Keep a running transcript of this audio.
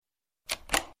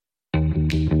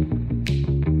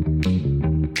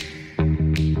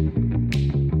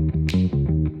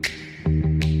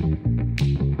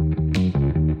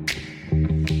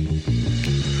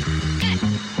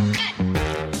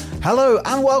Hello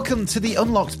and welcome to the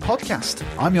Unlocked podcast.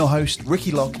 I'm your host,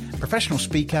 Ricky Locke, professional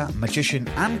speaker, magician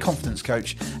and confidence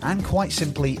coach, and quite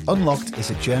simply, Unlocked is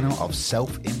a journal of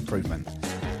self-improvement.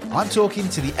 I'm talking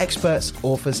to the experts,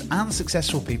 authors and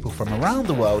successful people from around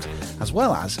the world, as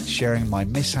well as sharing my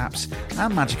mishaps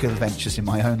and magical adventures in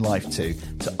my own life too,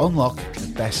 to unlock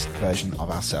the best version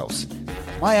of ourselves.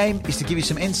 My aim is to give you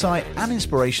some insight and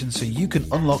inspiration so you can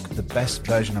unlock the best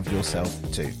version of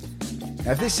yourself too.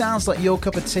 Now, if this sounds like your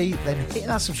cup of tea, then hit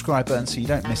that subscribe button so you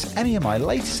don't miss any of my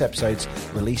latest episodes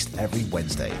released every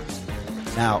Wednesday.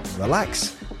 Now,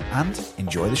 relax and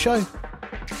enjoy the show.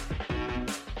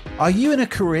 Are you in a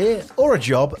career or a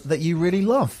job that you really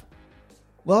love?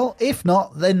 Well, if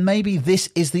not, then maybe this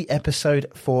is the episode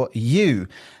for you.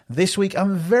 This week,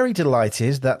 I'm very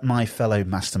delighted that my fellow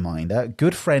masterminder,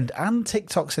 good friend and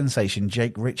TikTok sensation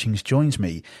Jake Richings joins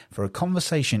me for a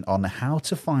conversation on how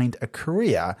to find a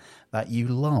career that you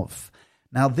love.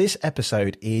 Now, this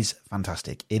episode is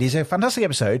fantastic. It is a fantastic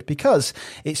episode because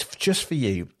it's just for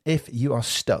you if you are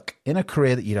stuck in a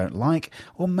career that you don't like,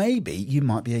 or maybe you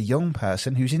might be a young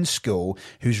person who's in school,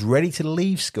 who's ready to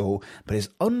leave school, but is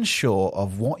unsure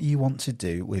of what you want to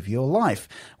do with your life.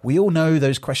 We all know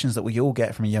those questions that we all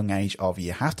get from a young age of,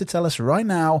 you have to tell us right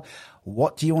now,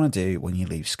 what do you want to do when you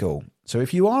leave school? So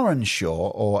if you are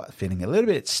unsure or feeling a little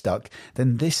bit stuck,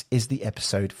 then this is the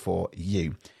episode for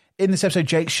you. In this episode,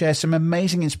 Jake shares some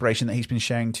amazing inspiration that he's been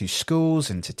sharing to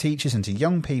schools and to teachers and to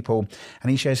young people.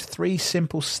 And he shares 3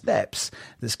 simple steps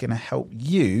that's going to help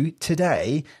you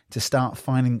today to start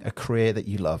finding a career that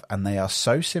you love. And they are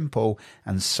so simple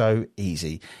and so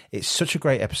easy. It's such a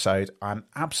great episode. I'm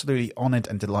absolutely honored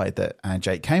and delighted that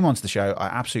Jake came onto the show. I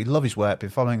absolutely love his work. Been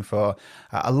following for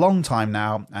a long time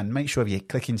now. And make sure if you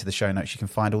click into the show notes, you can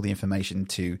find all the information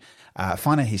to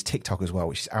find out his TikTok as well,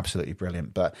 which is absolutely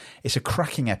brilliant. But it's a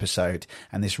cracking episode.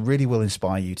 And this really will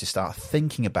inspire you to start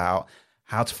thinking about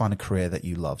how to find a career that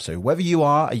you love. So whether you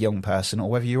are a young person or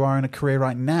whether you are in a career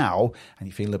right now and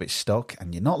you feel a little bit stuck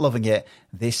and you're not loving it,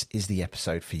 this is the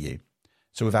episode for you.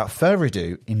 So without further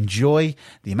ado, enjoy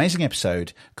the amazing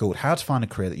episode called How to Find a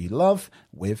Career That You Love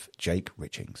with Jake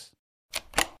Richings.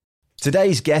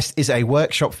 Today's guest is a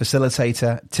workshop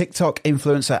facilitator, TikTok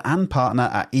influencer and partner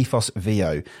at Ethos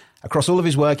VO. Across all of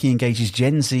his work, he engages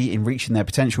Gen Z in reaching their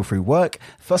potential through work,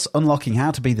 thus unlocking how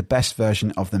to be the best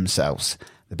version of themselves.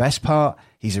 The best part,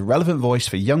 he's a relevant voice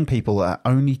for young people at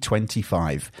only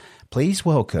 25. Please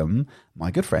welcome my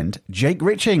good friend, Jake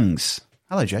Richings.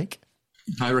 Hello, Jake.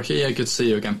 Hi, Ricky. Yeah, good to see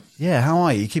you again. Yeah, how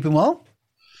are you? Keeping well?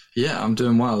 Yeah, I'm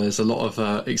doing well. There's a lot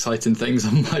of exciting things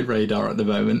on my radar at the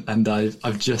moment, and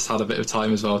I've just had a bit of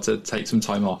time as well to take some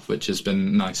time off, which has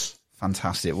been nice.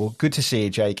 Fantastic. Well, good to see you,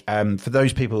 Jake. For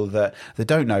those people that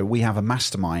don't know, we have a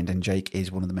mastermind and Jake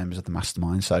is one of the members of the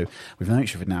mastermind. So we've known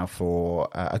each other now for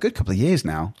a good couple of years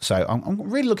now. So I'm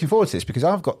really looking forward to this because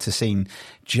I've got to see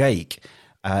Jake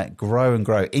grow and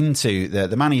grow into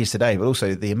the man he is today, but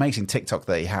also the amazing TikTok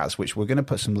that he has, which we're going to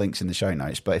put some links in the show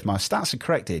notes. But if my stats are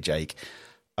correct here, Jake,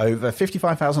 over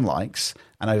 55,000 likes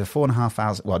and over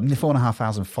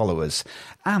 4,500 followers,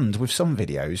 and with some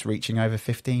videos reaching over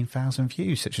 15,000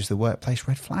 views, such as the workplace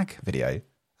red flag video.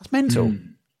 That's mental.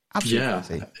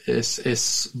 Absolutely. Yeah,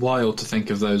 it's wild to think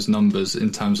of those numbers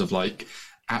in terms of like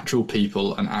actual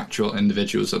people and actual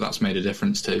individuals that's made a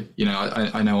difference to. You know,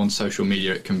 I know on social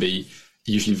media it can be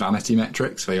usually vanity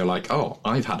metrics where you're like, oh,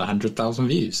 I've had 100,000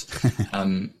 views,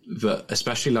 but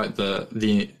especially like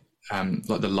the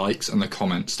likes and the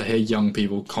comments, to hear young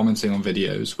people commenting on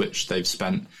videos which they've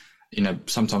spent, you know,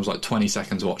 sometimes like 20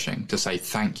 seconds watching to say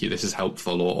thank you, this is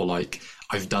helpful, or like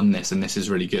I've done this and this is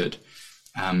really good.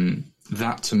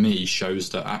 That to me shows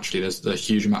that actually there's a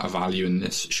huge amount of value in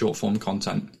this short form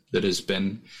content that has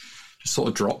been just sort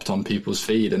of dropped on people's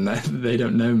feed and they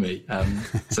don't know me.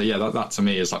 So yeah, that to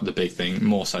me is like the big thing,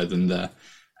 more so than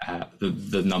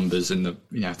the numbers in the,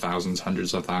 you know, thousands,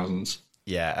 hundreds of thousands.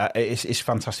 Yeah, it's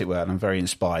fantastic work, and I'm very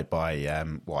inspired by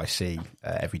what I see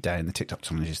every day in the TikTok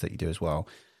challenges that you do as well.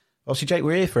 Obviously, Jake,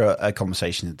 we're here for a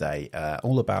conversation today,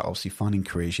 all about obviously finding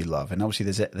careers you love, and obviously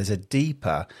there's a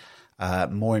deeper,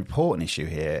 more important issue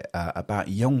here about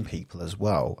young people as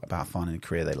well, about finding a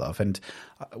career they love. And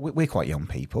we're quite young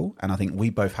people, and I think we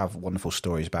both have wonderful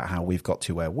stories about how we've got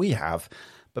to where we have.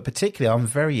 But particularly, I'm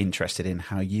very interested in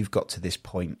how you've got to this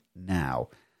point now.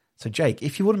 So, Jake,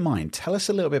 if you wouldn't mind, tell us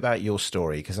a little bit about your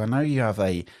story, because I know you have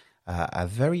a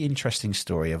very interesting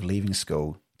story of leaving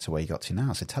school to where you got to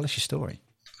now. So tell us your story.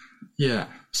 Yeah.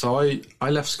 So I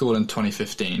left school in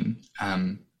 2015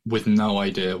 with no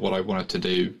idea what I wanted to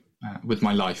do with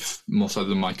my life, more so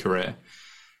than my career.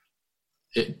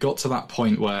 it got to that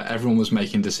point where everyone was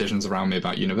making decisions around me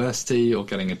about university or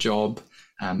getting a job,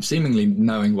 seemingly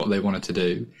knowing what they wanted to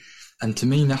do. And to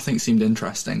me, nothing seemed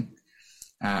interesting.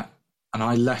 And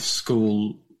I left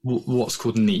school, what's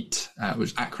called NEAT, which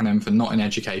is acronym for Not in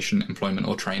Education, Employment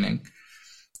or Training.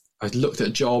 I looked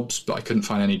at jobs, but I couldn't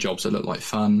find any jobs that looked like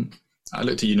fun. I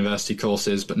looked at university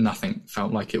courses, but nothing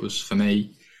felt like it was for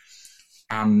me.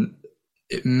 And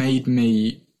it made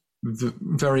me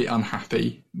very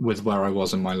unhappy with where I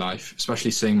was in my life,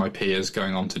 especially seeing my peers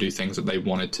going on to do things that they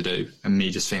wanted to do, and me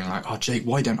just feeling like, oh, Jake,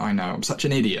 why don't I know? I'm such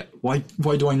an idiot. Why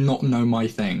do I not know my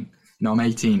thing? I'm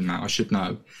 18 now. I should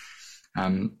know.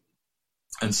 And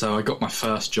so I got my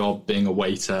first job being a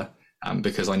waiter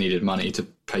because I needed money to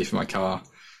pay for my car,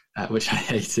 which I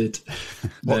hated.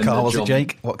 What car was it,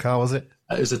 Jake? What car was it?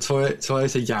 It was a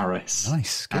Toyota Yaris.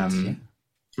 Nice. Good.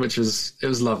 It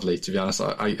was lovely, to be honest.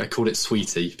 I called it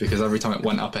Sweetie because every time it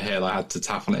went up a hill, I had to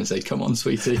tap on it and say, come on,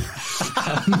 Sweetie.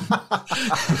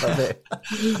 Love it.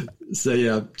 So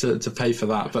yeah, to pay for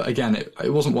that. But again,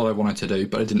 it wasn't what I wanted to do,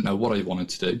 but I didn't know what I wanted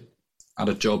to do. I had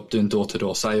a job doing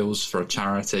door-to-door sales for a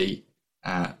charity.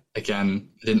 Again,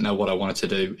 I didn't know what I wanted to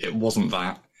do. It wasn't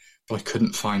that, but I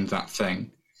couldn't find that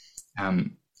thing.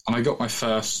 And I got my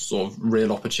first sort of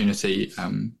real opportunity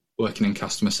working in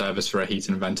customer service for a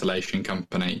heating and ventilation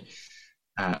company.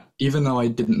 Even though I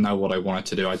didn't know what I wanted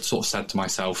to do, I'd sort of said to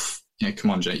myself,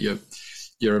 come on, Jake,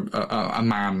 you're a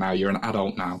man now, you're an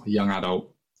adult now, a young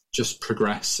adult, just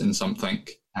progress in something.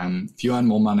 If you earn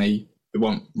more money, it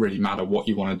won't really matter what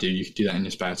you want to do. You can do that in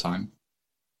your spare time.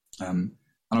 And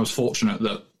I was fortunate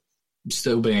that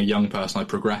still being a young person, I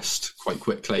progressed quite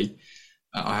quickly.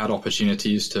 I had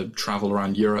opportunities to travel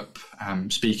around Europe,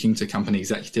 speaking to company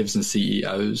executives and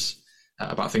CEOs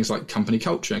about things like company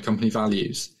culture and company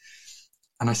values.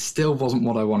 And I still wasn't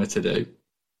what I wanted to do.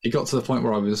 It got to the point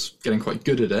where I was getting quite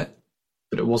good at it,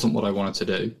 but it wasn't what I wanted to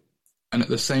do. And at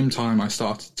the same time, I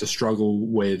started to struggle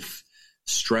with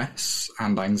stress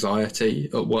and anxiety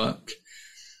at work,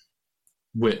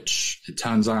 which it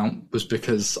turns out was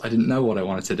because I didn't know what I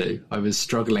wanted to do. I was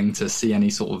struggling to see any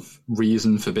sort of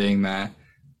reason for being there,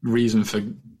 reason for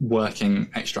working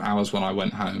extra hours when I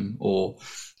went home or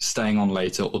staying on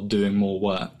later or doing more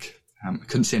work. I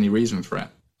couldn't see any reason for it.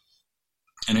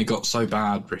 And it got so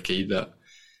bad, Ricky, that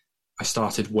I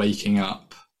started waking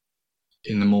up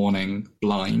in the morning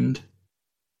blind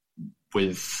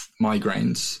with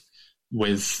migraines,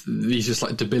 with these just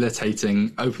like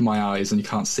debilitating, open my eyes and you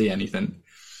can't see anything.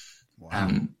 Wow.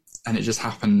 And it just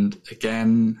happened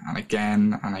again and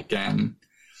again and again.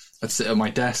 I'd sit at my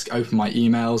desk, open my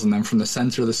emails, and then from the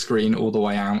center of the screen all the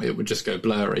way out, it would just go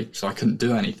blurry. So I couldn't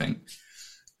do anything.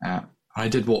 I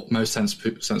did what most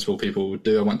sensible people would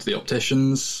do. I went to the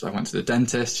opticians. I went to the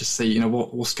dentist, just see,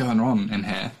 what's going on in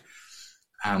here.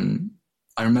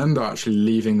 I remember actually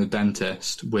leaving the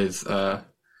dentist with a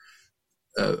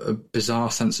bizarre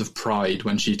sense of pride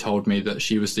when she told me that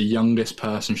she was the youngest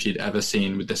person she'd ever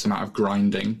seen with this amount of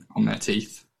grinding on their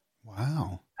teeth.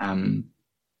 Wow.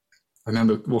 I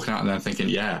remember walking out there thinking,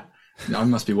 yeah, I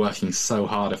must be working so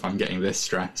hard if I'm getting this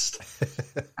stressed.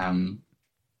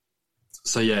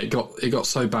 So yeah, it got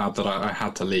so bad that I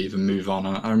had to leave and move on.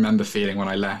 And I remember feeling when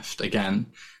I left, again,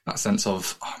 that sense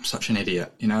of, I'm such an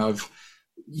idiot. I've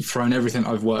thrown everything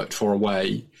I've worked for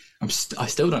away. I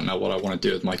still don't know what I want to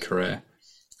do with my career.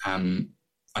 And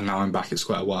now I'm back at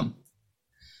square one.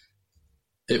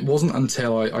 It wasn't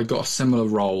until I got a similar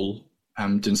role,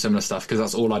 doing similar stuff, because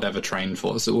that's all I'd ever trained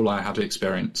for. That's all I had to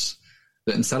experience.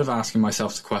 That instead of asking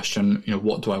myself the question,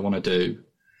 what do I want to do?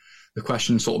 The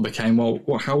question sort of became, well,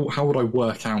 how would I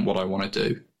work out what I want to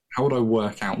do? How would I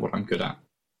work out what I'm good at?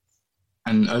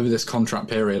 And over this contract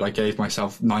period, I gave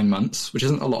myself 9 months, which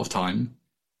isn't a lot of time,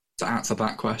 to answer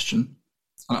that question.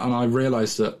 And I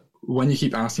realized that when you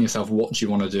keep asking yourself, what do you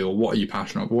want to do? Or what are you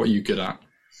passionate about? What are you good at?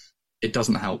 It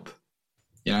doesn't help.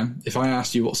 If I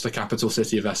asked you what's the capital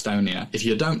city of Estonia, if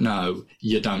you don't know,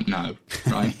 you don't know,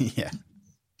 right? Yeah.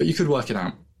 But you could work it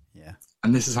out. Yeah.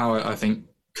 And this is how I think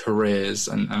careers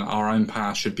and our own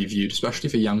path should be viewed, especially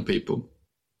for young people.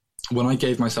 When I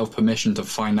gave myself permission to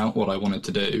find out what I wanted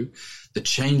to do, the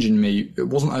change in me, it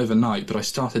wasn't overnight, but I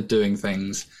started doing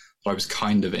things that I was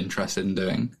kind of interested in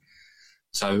doing.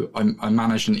 So I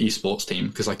managed an esports team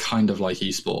because I kind of like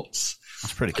esports.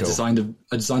 That's pretty cool.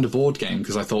 I designed a board game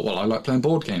because I thought, well, I like playing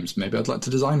board games. Maybe I'd like to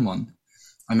design one.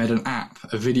 I made an app,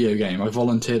 a video game. I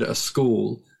volunteered at a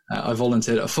school. I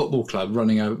volunteered at a football club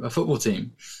running a football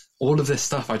team. All of this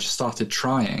stuff I just started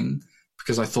trying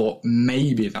because I thought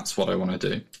maybe that's what I want to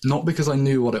do. Not because I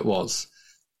knew what it was,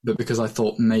 but because I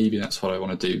thought maybe that's what I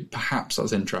want to do. Perhaps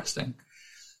that's interesting.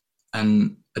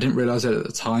 And I didn't realize it at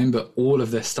the time, but all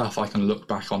of this stuff I can look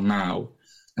back on now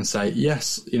and say,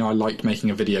 yes, I liked making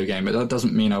a video game, but that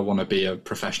doesn't mean I want to be a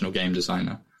professional game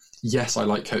designer. Yes, I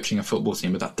like coaching a football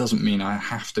team, but that doesn't mean I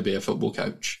have to be a football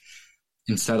coach.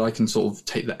 Instead, I can sort of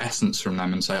take the essence from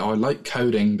them and say, I like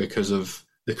coding because of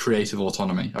the creative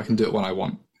autonomy. I can do it when I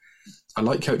want. I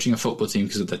like coaching a football team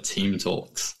because of the team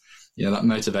talks, that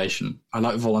motivation. I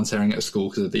like volunteering at a school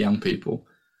because of the young people.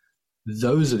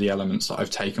 Those are the elements that I've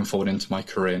taken forward into my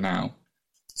career now.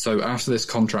 So after this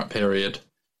contract period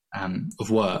of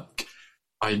work,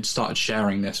 I started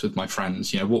sharing this with my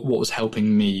friends, what was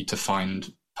helping me to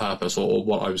find purpose or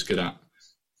what I was good at.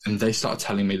 And they started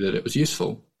telling me that it was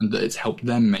useful and that it's helped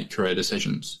them make career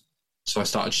decisions. So I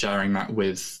started sharing that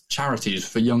with charities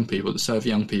for young people that serve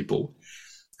young people.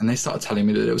 And they started telling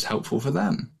me that it was helpful for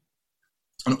them.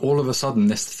 And all of a sudden,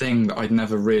 this thing that I'd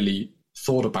never really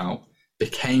thought about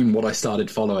became what I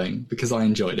started following because I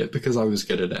enjoyed it, because I was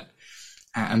good at it,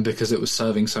 and because it was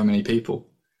serving so many people.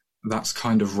 That's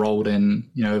kind of rolled in,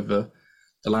 over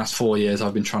the last 4 years,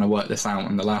 I've been trying to work this out.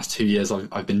 And the last 2 years,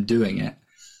 I've been doing it.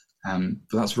 But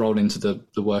that's rolled into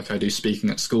the work I do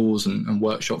speaking at schools and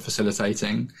workshop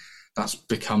facilitating. That's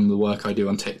become the work I do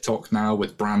on TikTok now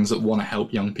with brands that want to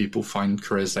help young people find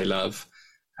careers they love,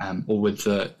 or with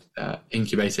the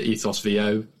incubator Ethos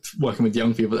VO, working with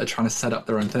young people that are trying to set up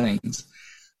their own things.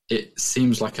 It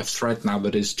seems like a thread now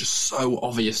that is just so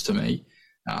obvious to me.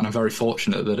 And I'm very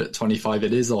fortunate that at 25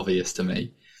 it is obvious to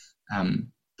me.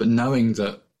 But knowing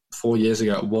that 4 years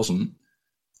ago it wasn't,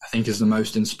 I think is the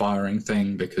most inspiring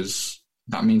thing, because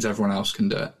that means everyone else can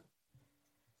do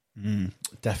it.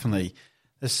 Definitely.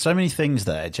 There's so many things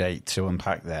there, Jake, to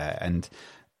unpack there. And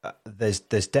there's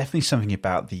definitely something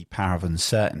about the power of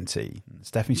uncertainty.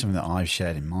 It's definitely something that I've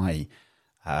shared in my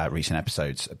recent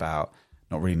episodes about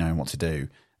not really knowing what to do.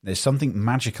 There's something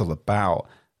magical about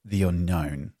the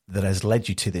unknown that has led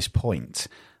you to this point.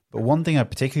 But one thing I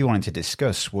particularly wanted to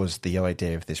discuss was the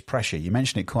idea of this pressure. You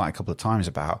mentioned it quite a couple of times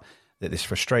about that this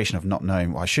frustration of not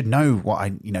knowing, well, I should know what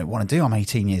I want to do. I'm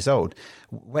 18 years old.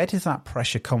 Where does that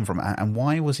pressure come from? And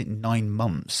why was it 9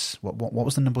 months? What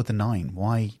was the number with the 9?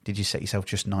 Why did you set yourself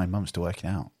just 9 months to work it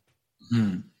out?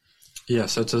 Yeah,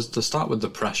 so to start with the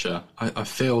pressure, I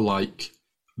feel like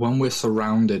when we're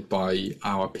surrounded by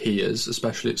our peers,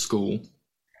 especially at school,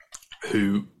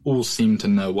 who all seem to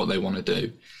know what they want to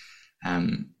do.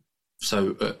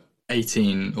 So at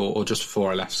 18 or just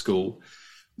before I left school,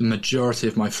 the majority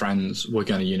of my friends were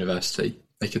going to university.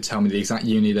 They could tell me the exact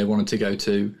uni they wanted to go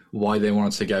to, why they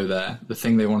wanted to go there, the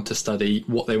thing they wanted to study,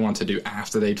 what they wanted to do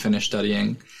after they'd finished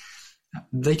studying.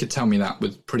 They could tell me that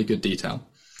with pretty good detail.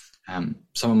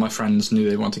 Some of my friends knew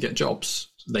they wanted to get jobs.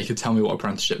 They could tell me what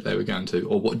apprenticeship they were going to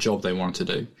or what job they wanted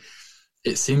to do.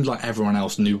 It seemed like everyone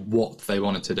else knew what they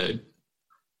wanted to do,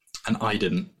 and I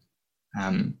didn't.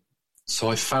 So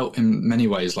I felt in many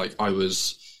ways like I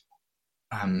was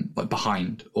like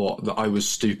behind, or that I was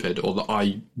stupid, or that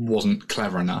I wasn't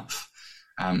clever enough.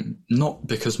 Not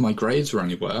because my grades were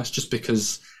any worse, just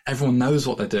because everyone knows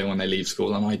what they're doing when they leave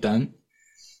school and I don't.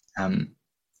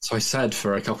 So I said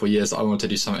for a couple of years that I wanted to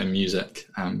do something in music.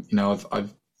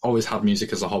 I've always had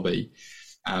music as a hobby,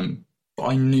 but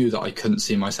I knew that I couldn't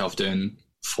see myself doing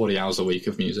 40 hours a week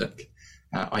of music.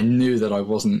 I knew that I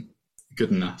wasn't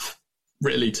good enough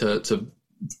really to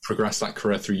progress that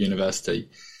career through university,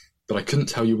 but I couldn't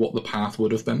tell you what the path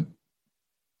would have been.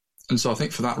 And so I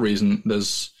think for that reason,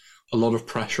 there's a lot of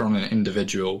pressure on an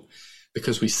individual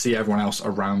because we see everyone else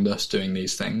around us doing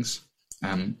these things.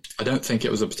 I don't think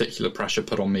it was a particular pressure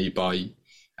put on me by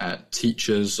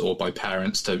teachers or by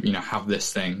parents to, have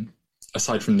this thing,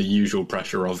 aside from the usual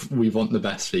pressure of we want the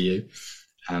best for you.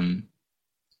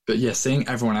 But yeah, seeing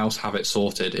everyone else have it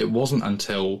sorted, it wasn't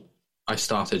until I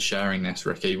started sharing this,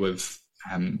 Ricky, with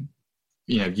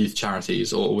youth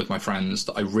charities or with my friends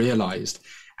that I realised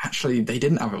actually they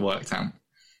didn't have it worked out.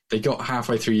 They got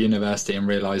halfway through university and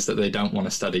realised that they don't want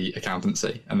to study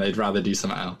accountancy and they'd rather do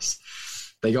something else.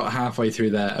 They got halfway through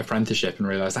their apprenticeship and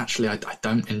realised, actually, I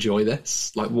don't enjoy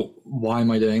this. Like, why am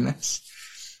I doing this?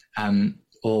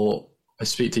 Or I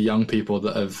speak to young people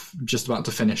that have just about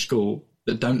to finish school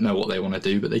that don't know what they want to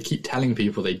do, but they keep telling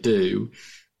people they do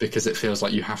because it feels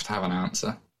like you have to have an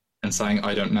answer. And saying,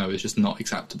 I don't know, is just not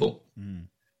acceptable.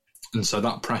 And so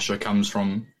that pressure comes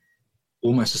from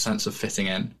almost a sense of fitting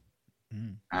in.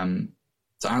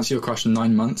 To answer your question,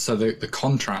 9 months. So the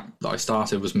contract that I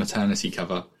started was maternity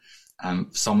cover.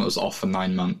 Someone was off for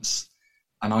 9 months.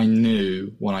 And I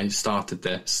knew when I started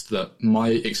this that my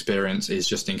experience is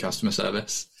just in customer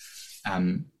service.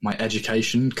 My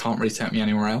education can't really take me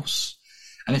anywhere else.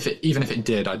 And even if it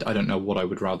did, I don't know what I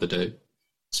would rather do.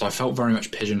 So I felt very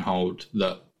much pigeonholed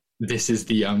that this is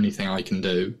the only thing I can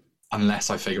do unless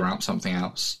I figure out something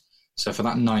else. So for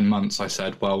that 9 months, I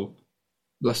said, well,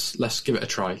 let's give it a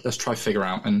try. Let's try figure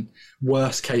out. And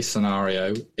worst case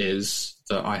scenario is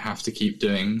that I have to keep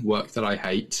doing work that I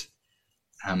hate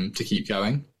to keep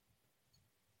going.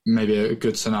 Maybe a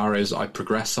good scenario is I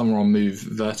progress somewhere or move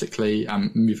vertically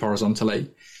and move horizontally.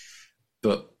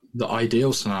 But the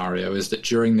ideal scenario is that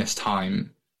during this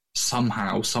time,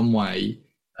 somehow, some way,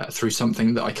 through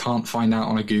something that I can't find out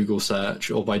on a Google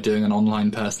search or by doing an online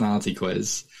personality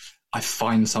quiz, I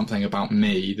find something about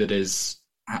me that is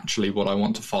actually what I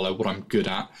want to follow, what I'm good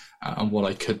at, and what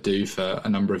I could do for a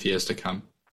number of years to come.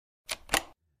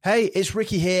 Hey, it's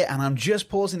Ricky here, and I'm just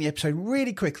pausing the episode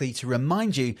really quickly to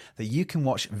remind you that you can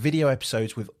watch video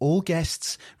episodes with all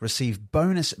guests, receive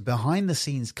bonus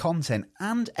behind-the-scenes content,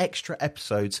 and extra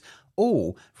episodes,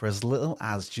 all for as little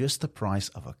as just the price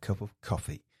of a cup of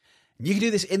coffee. You can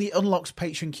do this in the Unlocked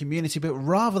Patreon community, but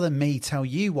rather than me tell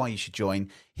you why you should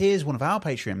join, here's one of our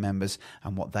Patreon members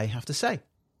and what they have to say.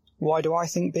 Why do I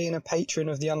think being a patron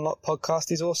of the Unlocked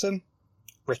podcast is awesome?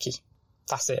 Ricky.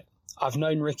 That's it. I've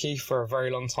known Ricky for a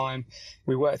very long time.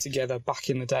 We worked together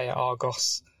back in the day at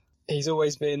Argos. He's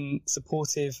always been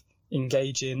supportive,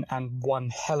 engaging, and one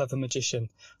hell of a magician.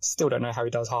 Still don't know how he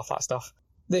does half that stuff.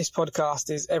 This podcast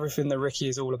is everything that Ricky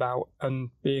is all about, and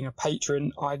being a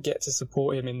patron, I get to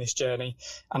support him in this journey,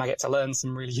 and I get to learn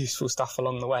some really useful stuff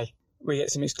along the way. We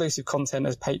get some exclusive content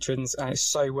as patrons, and it's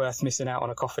so worth missing out on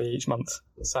a coffee each month.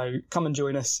 So come and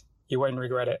join us. You won't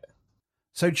regret it.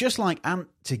 So just like Ant,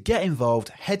 to get involved,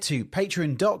 head to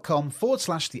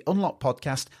patreon.com/The Unlocked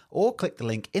Podcast or click the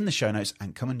link in the show notes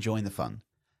and come and join the fun.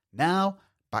 Now,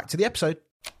 back to the episode.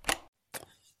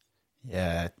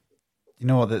 Yeah. You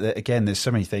know what? Again, there's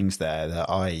so many things there that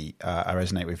I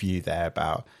resonate with you there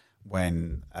about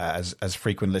when, as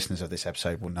frequent listeners of this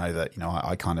episode will know that, you know,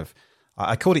 I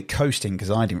called it coasting because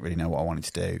I didn't really know what I wanted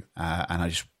to do.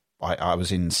 And I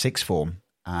was in sixth form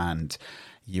and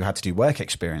you had to do work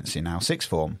experience in our sixth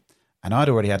form. And I'd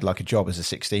already had like a job as a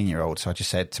 16-year-old. So I just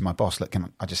said to my boss, look,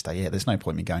 can I just stay here? There's no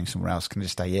point in me going somewhere else. Can I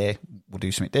just stay here? We'll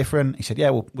do something different. He said,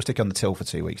 yeah, we'll stick on the till for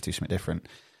 2 weeks, do something different.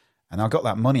 And I got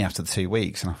that money after the 2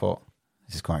 weeks. And I thought,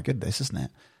 this is quite good, this, isn't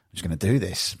it? I'm just going to do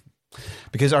this.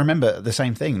 Because I remember the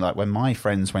same thing, like when my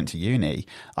friends went to uni,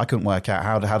 I couldn't work out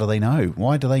how do they know?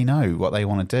 Why do they know what they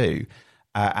want to do?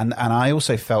 And I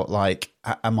also felt like,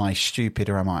 am I stupid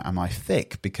or am I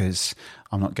thick because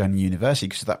I'm not going to university?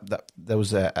 Because that there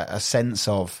was a sense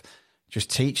of just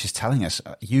teachers telling us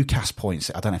UCAS points.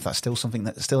 I don't know if that's still something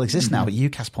that still exists now, but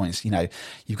UCAS points, you know,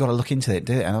 you've got to look into it,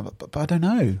 do it. But I don't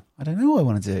know. I don't know what I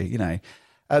want to do, you know.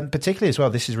 Particularly as well,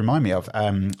 this is remind me of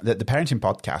the parenting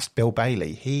podcast. Bill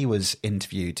Bailey, he was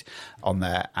interviewed on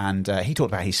there, and he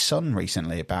talked about his son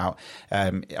recently about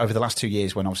over the last 2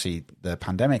 years when obviously the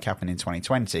pandemic happened in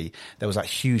 2020, there was that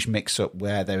huge mix-up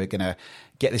where they were going to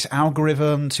get this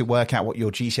algorithm to work out what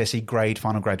your GCSE grade,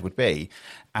 final grade would be.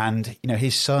 And, you know,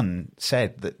 his son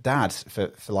said that, Dad, for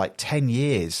like 10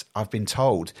 years, I've been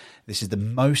told this is the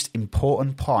most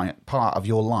important part of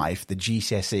your life, the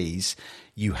GCSEs.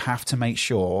 You have to make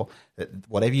sure that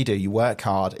whatever you do, you work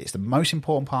hard. It's the most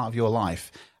important part of your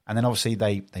life. And then obviously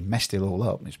they messed it all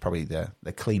up. It's probably the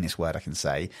cleanest word I can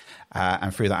say.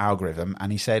 And through that algorithm.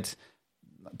 And he said,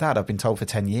 Dad, I've been told for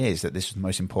 10 years that this is the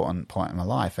most important point in my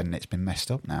life and it's been messed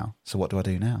up now. So what do I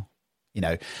do now? You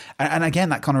know, and again,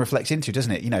 that kind of reflects into,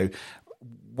 doesn't it? You know,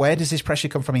 where does this pressure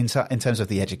come from in terms of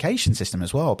the education system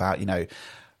as well about, you know,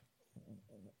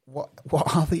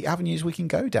 what are the avenues we can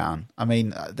go down? I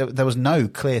mean, there was no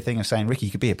clear thing of saying, Ricky,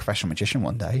 you could be a professional magician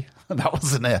one day. That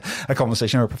wasn't a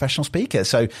conversation or a professional speaker.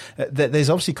 So there's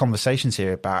obviously conversations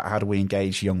here about how do we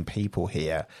engage young people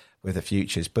here with the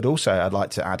futures. But also I'd like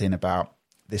to add in about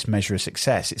this measure of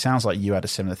success. It sounds like you had a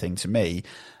similar thing to me.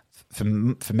 For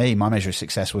me, my measure of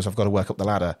success was I've got to work up the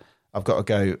ladder. I've got to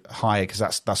go higher because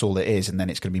that's all it is, and then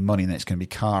it's going to be money, and then it's going to be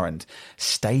car and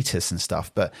status and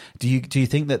stuff. But do you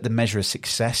think that the measure of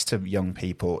success to young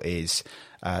people is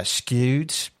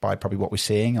skewed by probably what we're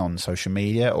seeing on social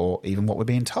media or even what we're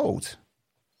being told?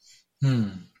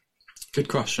 Good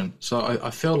question. So I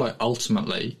feel like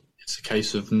ultimately it's a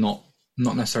case of not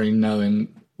necessarily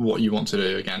knowing what you want to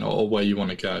do again or where you want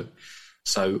to go.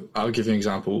 So I'll give you an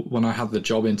example. When I had the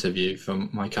job interview for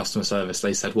my customer service,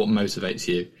 they said, what motivates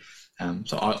you?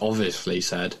 So I obviously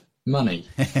said money,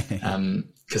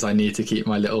 because I need to keep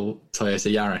my little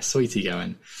Toyota Yaris Sweetie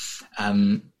going.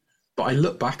 But I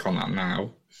look back on that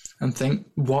now and think,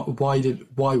 why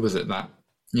was it that?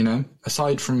 You know,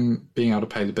 aside from being able to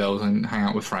pay the bills and hang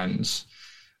out with friends,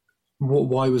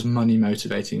 why was money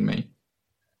motivating me?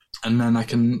 And then I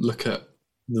can look at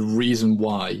the reason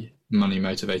why money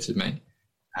motivated me.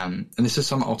 And this is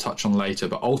something I'll touch on later,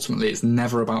 but ultimately it's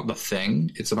never about the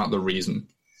thing, it's about the reason.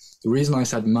 The reason I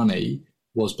said money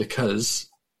was because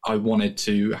I wanted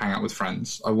to hang out with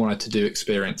friends. I wanted to do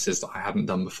experiences that I hadn't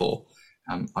done before,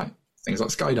 things like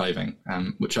skydiving,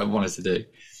 which I wanted to do.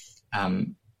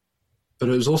 But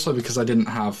it was also because I didn't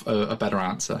have a better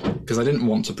answer, because I didn't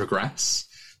want to progress,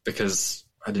 because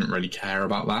I didn't really care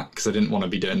about that, because I didn't want to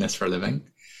be doing this for a living.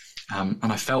 And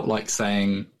I felt like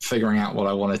saying figuring out what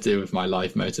I want to do with my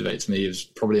life motivates me is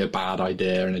probably a bad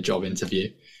idea in a job interview.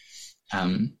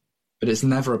 But it's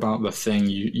never about the thing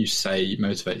you say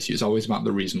motivates you. It's always about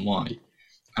the reason why. And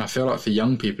I feel like for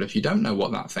young people, if you don't know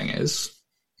what that thing is,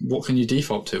 what can you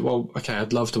default to? Well, okay,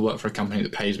 I'd love to work for a company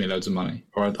that pays me loads of money,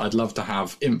 or I'd love to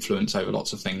have influence over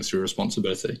lots of things through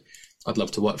responsibility. I'd love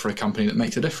to work for a company that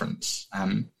makes a difference.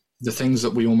 The things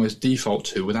that we almost default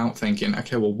to without thinking,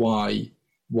 okay, well,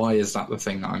 why is that the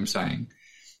thing that I'm saying?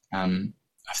 I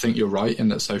think you're right in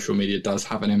that social media does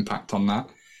have an impact on that.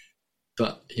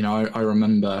 But, I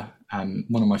remember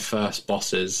one of my first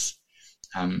bosses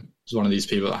was one of these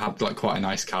people that had like quite a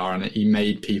nice car, and he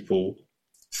made people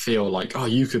feel like, oh,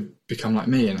 you could become like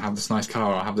me and have this nice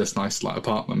car or have this nice like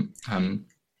apartment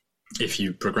if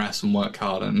you progress and work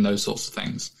hard and those sorts of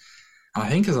things. And I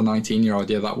think as a 19-year-old,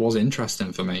 that was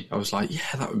interesting for me. I was like,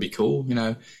 yeah, that would be cool.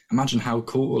 Imagine how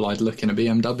cool I'd look in a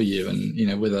BMW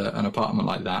and, with an apartment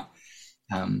like that.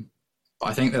 But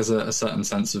I think there's a certain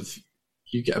sense of,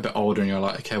 you get a bit older and you're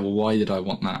like, okay, well, why did I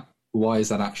want that? Why is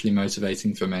that actually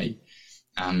motivating for me?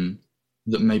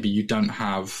 That maybe you don't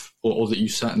have, or that you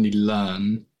certainly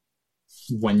learn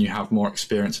when you have more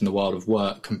experience in the world of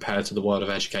work compared to the world of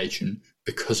education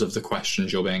because of the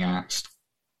questions you're being asked.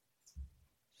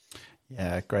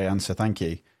 Yeah, great answer. Thank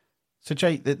you. So,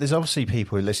 Jake, there's obviously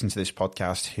people who listen to this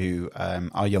podcast who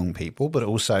are young people, but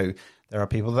also there are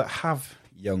people that have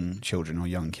young children or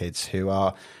young kids who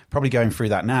are probably going through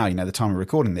that now. The time of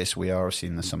recording this, we are obviously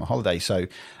in the summer holiday. So,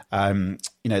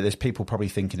 there's people probably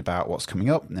thinking about what's coming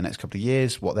up in the next couple of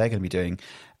years, what they're going to be doing.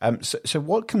 So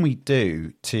what can we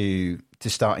do to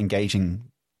start engaging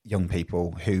young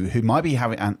people who might be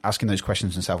asking those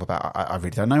questions themselves about, I really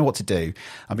don't know what to do.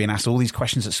 I'm being asked all these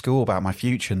questions at school about my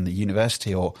future and the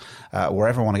university or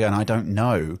wherever I want to go, and I don't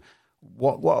know.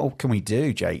 What can we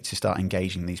do, Jake, to start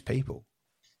engaging these people?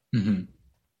 Mm-hmm.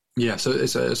 Yeah, so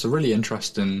it's a really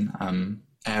interesting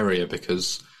area,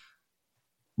 because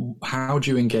how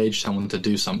do you engage someone to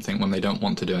do something when they don't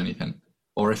want to do anything?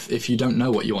 Or if you don't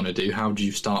know what you want to do, how do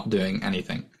you start doing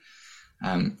anything?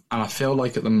 And I feel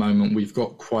like at the moment we've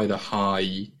got quite a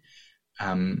high,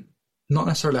 not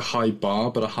necessarily a high bar,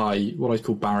 but a high, what I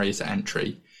call barrier to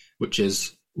entry, which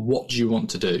is, what do you want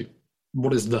to do?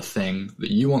 What is the thing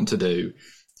that you want to do,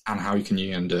 and how can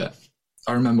you do it?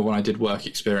 I remember when I did work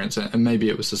experience, and maybe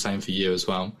it was the same for you as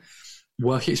well,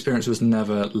 work experience was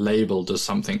never labelled as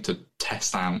something to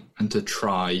test out and to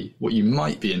try what you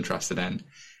might be interested in.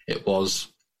 It was,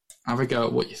 have a go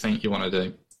at what you think you want to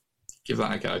do. Give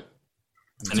that a go.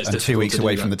 And 2 weeks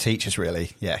away from the teachers,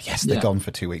 really. Yeah, yes, they're gone for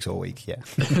 2 weeks all week, yeah.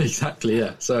 Exactly,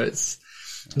 yeah. So it's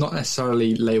not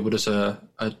necessarily labelled as a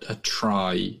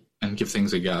try and give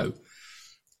things a go.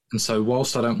 And so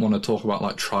whilst I don't want to talk about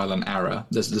like trial and error,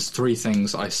 there's three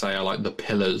things I say are like the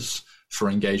pillars for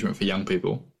engagement for young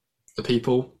people. The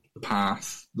people, the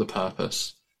path, the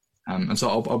purpose. And so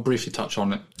I'll briefly touch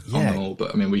on it, on them all,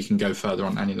 but I mean, we can go further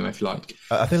on any of them if you like.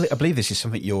 I believe this is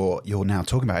something you're now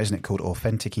talking about, isn't it? Called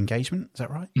authentic engagement. Is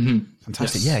that right? Mm-hmm.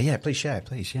 Fantastic. Yes. Yeah. Please share,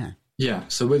 please. Yeah. Yeah.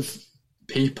 So with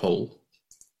people,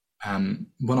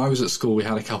 when I was at school, we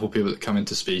had a couple of people that come in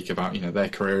to speak about, their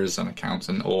career as an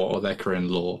accountant or their career in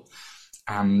law.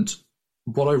 And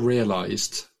what I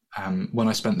realized when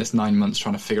I spent this 9 months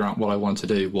trying to figure out what I wanted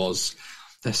to do was,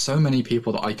 there's so many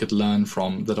people that I could learn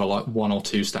from that are like 1 or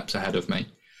 2 steps ahead of me.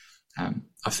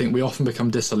 I think we often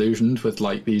become disillusioned with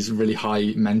like these really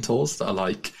high mentors that are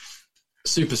like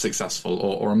super successful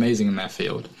or amazing in their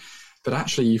field. But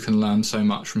actually you can learn so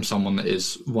much from someone that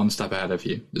is 1 step ahead of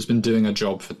you, that's been doing a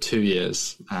job for 2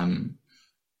 years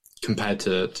compared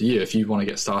to you, if you want to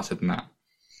get started in that.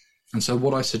 And so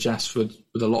what I suggest with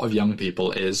a lot of young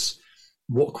people is,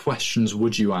 what questions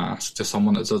would you ask to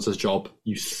someone that does a job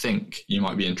you think you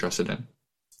might be interested in?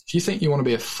 If you think you want to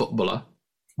be a footballer,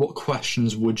 what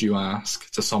questions would you ask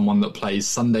to someone that plays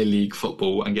Sunday League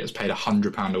football and gets paid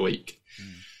 £100 a week?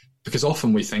 Because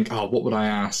often we think, what would I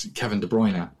ask Kevin De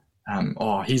Bruyne?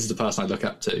 He's the person I look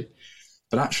up to.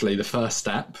 But actually the first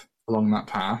step along that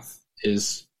path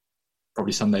is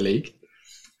probably Sunday League.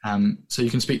 So you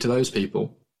can speak to those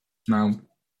people. Now,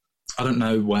 I don't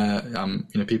know where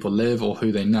people live or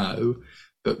who they know,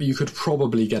 but you could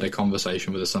probably get a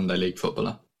conversation with a Sunday League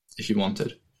footballer if you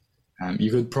wanted.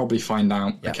 You could probably find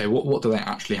out, okay, what do they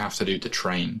actually have to do to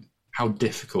train? How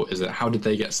difficult is it? How did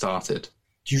they get started?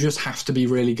 Do you just have to be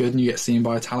really good and you get seen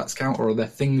by a talent scout, or are there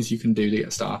things you can do to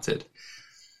get started?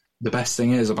 The best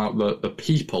thing is about the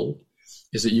people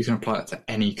is that you can apply it to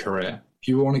any career. If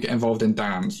you want to get involved in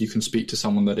dance, you can speak to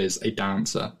someone that is a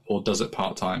dancer or does it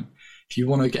part-time. If you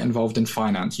want to get involved in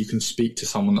finance, you can speak to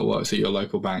someone that works at your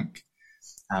local bank.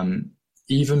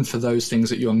 Even for those things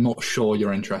that you're not sure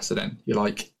you're interested in, you're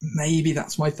like, maybe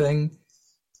that's my thing.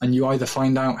 And you either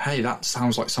find out, hey, that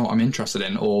sounds like something I'm interested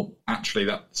in, or actually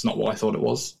that's not what I thought it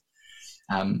was.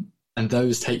 And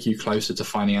those take you closer to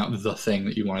finding out the thing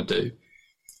that you want to do.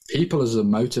 People as a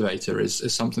motivator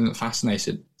is something that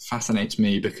fascinates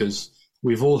me, because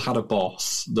we've all had a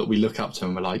boss that we look up to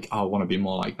and we're like, oh, I want to be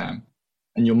more like them.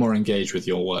 And you're more engaged with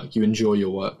your work. You enjoy your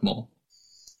work more.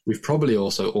 We've probably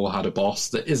also all had a boss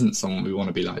that isn't someone we want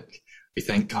to be like. We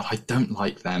think, God, I don't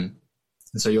like them.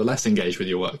 And so you're less engaged with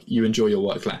your work. You enjoy your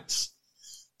work less.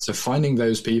 So finding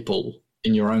those people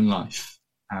in your own life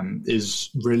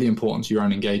is really important to your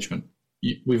own engagement.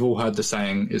 We've all heard the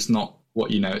saying, it's not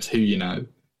what you know, it's who you know.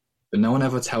 But no one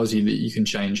ever tells you that you can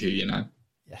change who you know.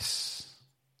 Yes.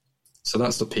 So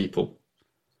that's the people.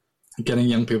 Getting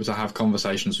young people to have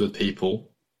conversations with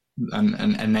people and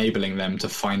enabling them to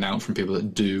find out from people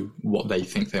that do what they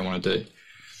think they want to do.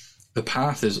 The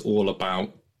path is all about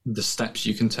the steps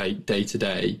you can take day to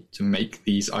day to make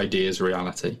these ideas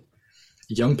reality.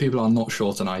 Young people are not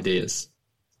short on ideas.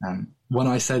 When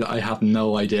I say that I had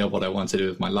no idea what I wanted to do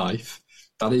with my life,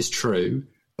 that is true,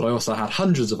 but I also had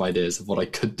hundreds of ideas of what I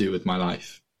could do with my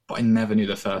life, but I never knew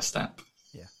the first step.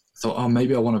 Yeah. So,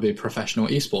 maybe I want to be a professional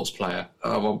esports player.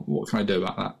 Well, what can I do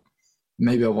about that?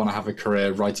 Maybe I want to have a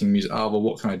career writing music. Well,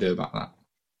 what can I do about that?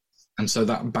 And so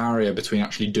that barrier between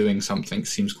actually doing something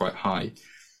seems quite high.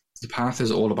 The path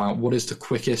is all about what is the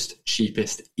quickest,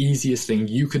 cheapest, easiest thing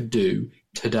you could do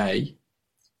today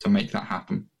to make that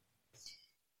happen.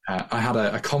 I had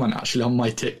a comment actually on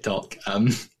my TikTok a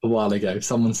while ago.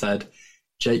 Someone said,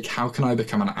 Jake, how can I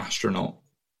become an astronaut?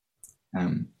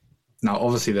 Now,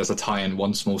 obviously, there's a tie-in,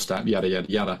 one small step, yada,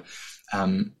 yada, yada.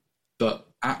 But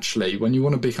actually, when you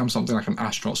want to become something like an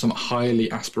astronaut, something highly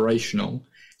aspirational,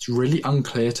 it's really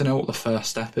unclear to know what the first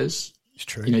step is. It's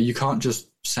true. You can't just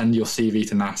send your CV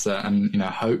to NASA and,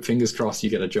 hope, fingers crossed, you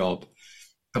get a job.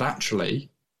 But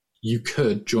actually, you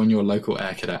could join your local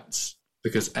air cadets,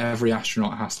 because every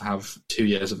astronaut has to have 2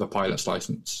 years of a pilot's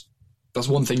license. That's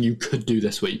one thing you could do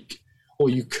this week. Or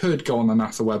you could go on the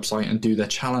NASA website and do their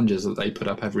challenges that they put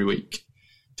up every week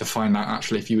to find out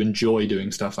actually if you enjoy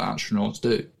doing stuff that astronauts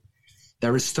do.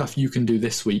 There is stuff you can do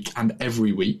this week and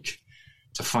every week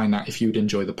to find out if you would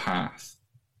enjoy the path.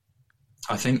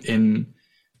 I think in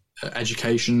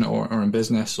education or in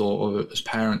business or as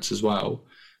parents as well,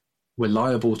 we're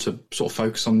liable to sort of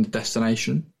focus on the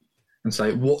destination and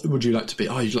say, what would you like to be?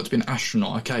 Oh, you'd like to be an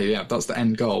astronaut. Okay, yeah, that's the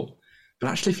end goal.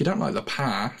 But actually, if you don't like the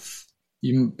path,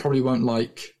 you probably won't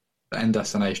like the end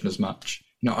destination as much.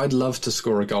 I'd love to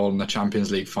score a goal in the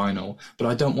Champions League final, but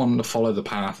I don't want to follow the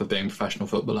path of being a professional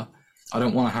footballer. I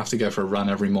don't want to have to go for a run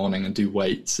every morning and do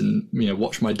weights and,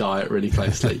 watch my diet really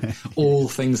closely. All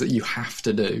things that you have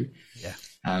to do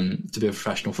to be a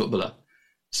professional footballer.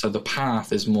 So the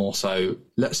path is more so,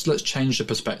 let's change the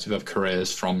perspective of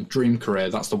careers from dream career,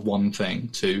 that's the one thing,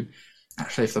 to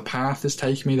actually if the path is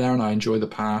taking me there and I enjoy the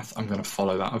path, I'm going to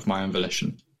follow that of my own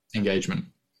volition, engagement.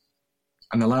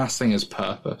 And the last thing is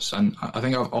purpose. And I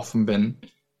think I've often been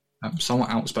somewhat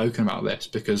outspoken about this,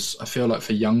 because I feel like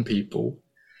for young people,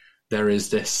 there is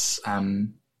this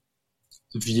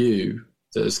view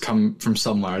that has come from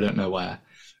somewhere, I don't know where,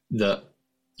 that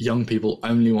young people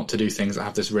only want to do things that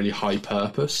have this really high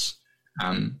purpose,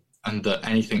 and that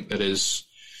anything that is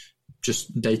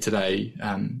just day to day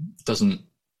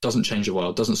doesn't change the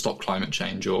world, doesn't stop climate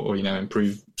change or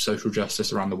improve social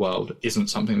justice around the world, isn't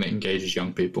something that engages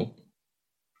young people.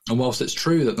 And whilst it's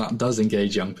true that does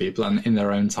engage young people, and in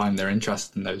their own time they're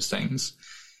interested in those things,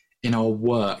 in our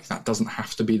work that doesn't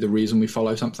have to be the reason we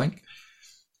follow something.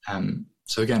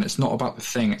 So again, it's not about the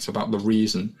thing, it's about the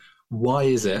reason. Why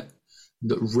is it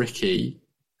that Ricky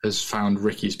has found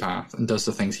Ricky's path and does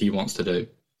the things he wants to do?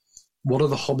 What are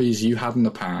the hobbies you had in the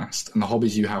past and the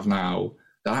hobbies you have now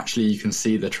that actually you can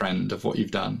see the trend of what you've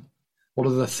done? What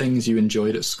are the things you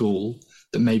enjoyed at school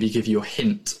that maybe give you a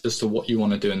hint as to what you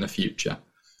want to do in the future?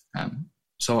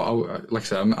 So like I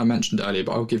said, I mentioned earlier,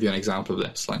 but I'll give you an example of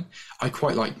this. Like, I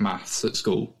quite liked maths at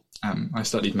school. I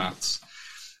studied maths.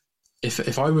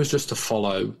 If I was just to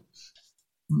follow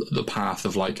the path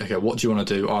of like, okay, what do you want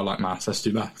to do? Oh, I like maths, let's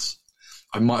do maths.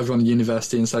 I might have gone to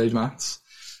university and studied maths.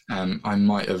 I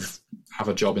might have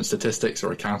a job in statistics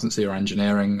or accountancy or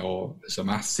engineering or as a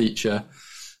maths teacher.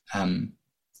 I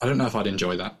don't know if I'd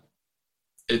enjoy that.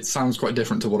 It sounds quite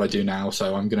different to what I do now,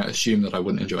 so I'm going to assume that I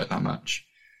wouldn't enjoy it that much.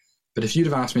 But if you'd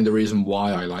have asked me the reason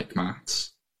why I like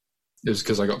maths, it was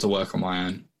because I got to work on my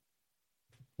own.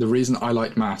 The reason I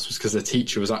liked maths was because the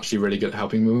teacher was actually really good at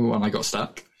helping me when I got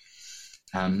stuck.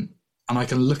 And I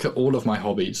can look at all of my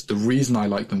hobbies, the reason I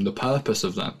like them, the purpose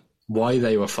of them, why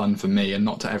they were fun for me and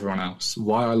not to everyone else,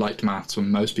 why I liked maths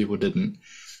when most people didn't,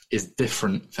 is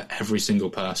different for every single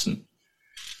person.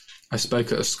 I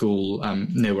spoke at a school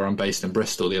near where I'm based in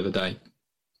Bristol the other day,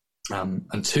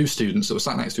 and two students that were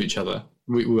sat next to each other,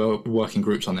 we were working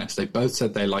groups on this. They both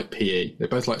said they like PE. They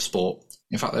both like sport.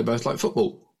 In fact, they both like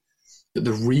football. But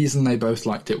the reason they both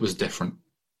liked it was different.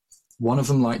 One of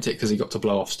them liked it because he got to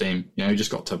blow off steam. You know, he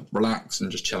just got to relax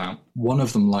and just chill out. One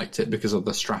of them liked it because of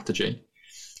the strategy.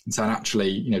 And so actually,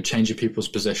 you know, changing people's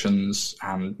positions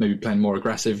and maybe playing more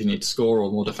aggressive, you need to score,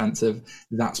 or more defensive,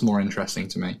 that's more interesting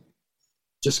to me.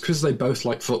 Just because they both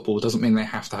like football doesn't mean they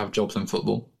have to have jobs in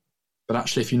football. But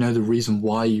actually, if you know the reason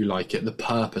why you like it, the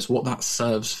purpose, what that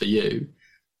serves for you,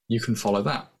 you can follow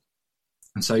that.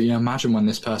 And so, you know, imagine when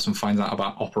this person finds out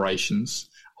about operations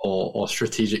or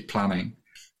strategic planning,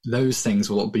 those things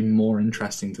will be more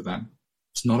interesting to them.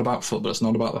 It's not about football. It's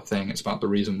not about the thing. It's about the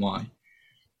reason why.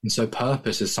 And so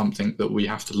purpose is something that we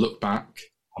have to look back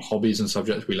on hobbies and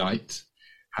subjects we liked,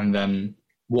 and then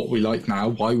what we like now,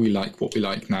 why we like what we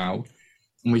like now,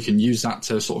 and we can use that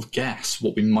to sort of guess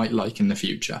what we might like in the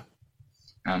future.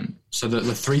 So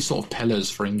the three sort of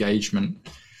pillars for engagement,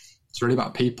 it's really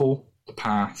about people, the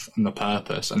path, and the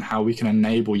purpose, and how we can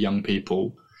enable young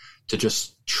people to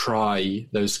just try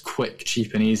those quick,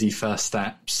 cheap, and easy first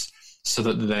steps so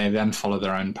that they then follow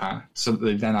their own path, so that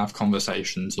they then have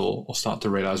conversations or start to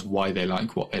realize why they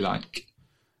like what they like.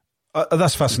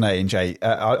 That's fascinating, Jay.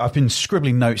 I've been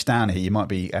scribbling notes down here. You might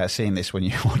be seeing this when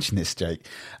you're watching this, Jake.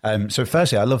 So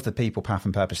firstly, I love the people, path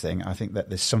and purpose thing. I think that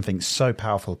there's something so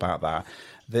powerful about that.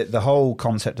 The whole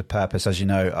concept of purpose, as you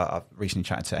know, I've recently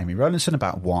chatted to Amy Rowlandson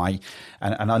about why,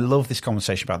 and I love this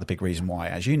conversation about the big reason why.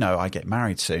 As you know, I get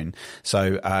married soon.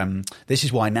 So this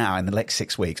is why now, in the next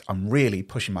 6 weeks, I'm really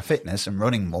pushing my fitness and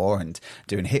running more and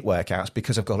doing HIIT workouts,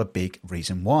 because I've got a big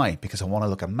reason why, because I want to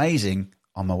look amazing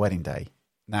on my wedding day.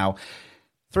 Now,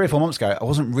 3 or 4 months ago, I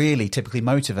wasn't really typically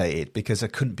motivated because I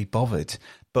couldn't be bothered.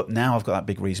 But now I've got that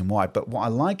big reason why. But what I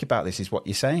like about this is what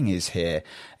you're saying is here,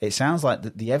 it sounds like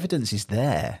the evidence is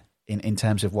there in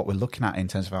terms of what we're looking at in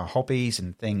terms of our hobbies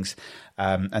and things.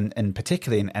 And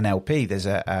particularly in NLP, there's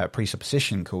a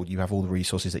presupposition called you have all the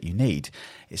resources that you need.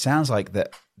 It sounds like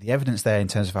that the evidence there in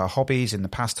terms of our hobbies and the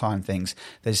pastime things,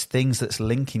 there's things that's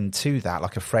linking to that,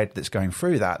 like a thread that's going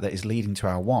through that is leading to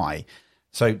our why.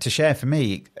 So to share for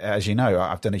me, as you know,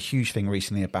 I've done a huge thing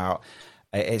recently about,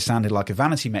 it sounded like a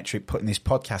vanity metric, putting this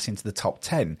podcast into the top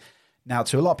 10. Now,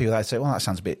 to a lot of people, they say, well, that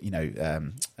sounds a bit,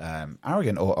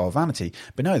 arrogant or vanity.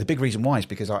 But no, the big reason why is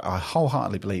because I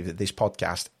wholeheartedly believe that this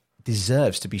podcast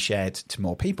deserves to be shared to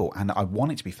more people. And I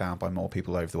want it to be found by more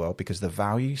people over the world, because the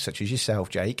value, such as yourself,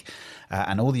 Jake,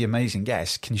 and all the amazing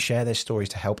guests, can share their stories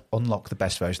to help unlock the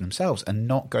best version of themselves and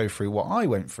not go through what I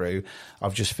went through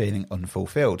of just feeling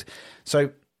unfulfilled.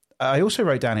 So I also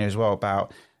wrote down here as well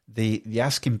about the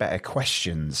asking better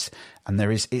questions. And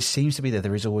it seems to be that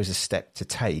there is always a step to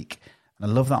take. And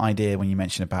I love that idea when you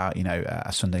mentioned about,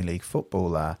 a Sunday league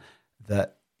footballer,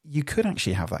 that you could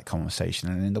actually have that conversation.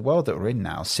 And in the world that we're in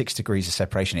now, 6 degrees of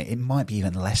separation, it might be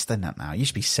even less than that now. It used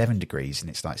to be 7 degrees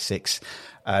and it's like 6.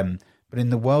 But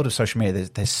in the world of social media,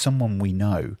 there's someone we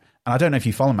know. And I don't know if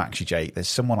you follow him, actually, Jake. There's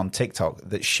someone on TikTok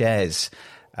that shares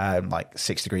like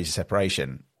 6 degrees of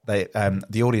separation.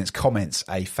 The audience comments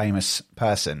a famous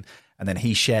person, and then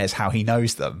he shares how he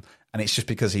knows them. And it's just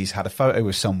because he's had a photo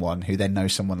with someone who then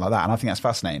knows someone like that. And I think that's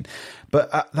fascinating.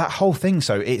 But that whole thing,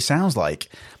 so it sounds like,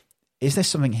 is there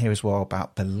something here as well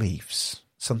about beliefs,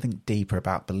 something deeper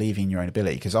about believing in your own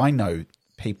ability? Because I know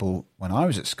people, when I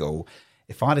was at school,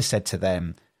 if I'd have said to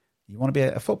them, you want to be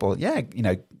a footballer? Yeah,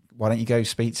 why don't you go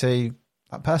speak to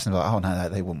that person? Like, oh, no,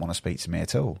 they wouldn't want to speak to me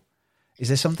at all. Is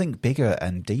there something bigger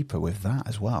and deeper with that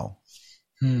as well?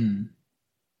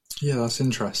 Yeah, that's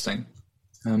interesting.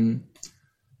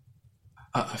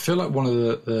 I feel like one of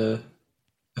the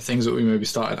things that we maybe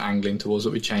started angling towards,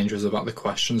 that we changed, was about the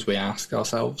questions we ask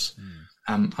ourselves.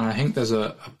 And I think there's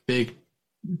a big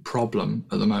problem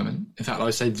at the moment. In fact, I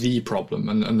would say the problem,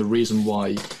 and the reason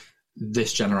why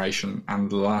this generation and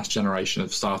the last generation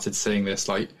have started seeing this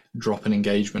like drop in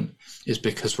engagement, is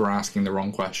because we're asking the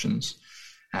wrong questions.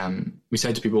 We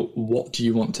say to people, what do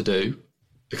you want to do?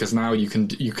 because now you can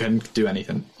do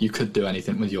anything. You could do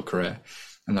anything with your career.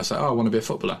 And they'll say, oh, I want to be a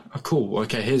footballer. Oh, cool.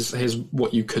 Okay, here's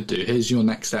what you could do. Here's your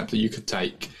next step that you could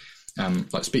take.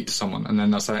 Like speak to someone. And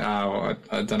then they'll say, oh,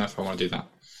 I don't know if I want to do that.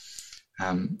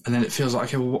 And then it feels like,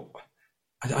 okay, well,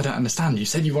 I don't understand. You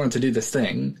said you wanted to do this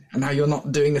thing, and now you're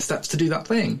not doing the steps to do that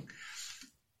thing.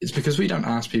 It's because we don't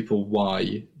ask people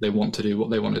why they want to do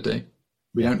what they want to do.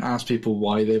 We don't ask people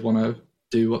why they want to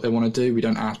do what they want to do. We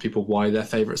don't ask people why their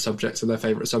favourite subjects are their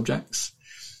favourite subjects.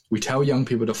 We tell young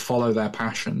people to follow their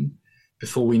passion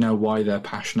before we know why they're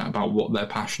passionate about what they're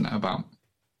passionate about.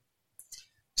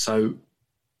 So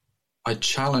I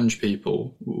challenge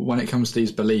people when it comes to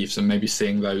these beliefs and maybe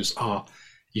seeing those,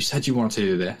 you said you wanted to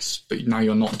do this, but now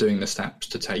you're not doing the steps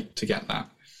to take to get that.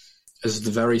 As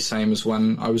the very same as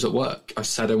when I was at work. I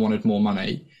said I wanted more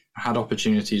money. I had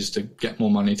opportunities to get more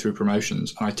money through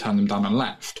promotions, and I turned them down and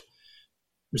left.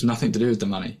 It was nothing to do with the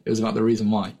money. It was about the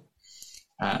reason why.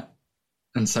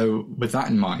 And so with that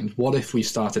in mind, what if we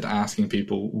started asking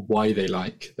people why they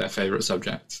like their favourite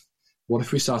subject? What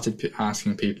if we started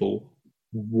asking people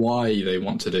why they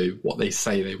want to do what they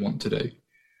say they want to do?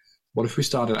 What if we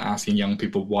started asking young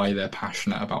people why they're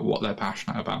passionate about what they're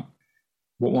passionate about?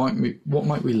 What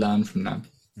might we learn from them?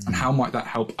 And how might that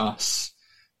help us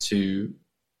to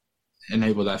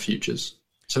enable their futures?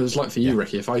 So it's like for you,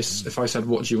 Ricky, if I said,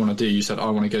 what do you want to do? You said, I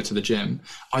want to go to the gym.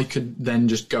 I could then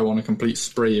just go on a complete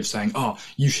spree of saying,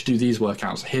 you should do these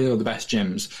workouts. Here are the best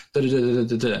gyms.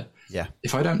 Yeah.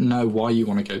 If I don't know why you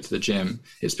want to go to the gym,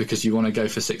 it's because you want to go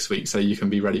for 6 weeks so you can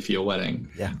be ready for your wedding.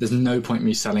 Yeah. There's no point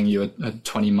me selling you a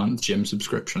 20-month gym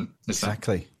subscription.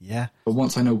 Exactly. Yeah. But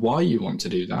once I know why you want to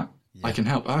do that, I can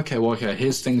help. Okay,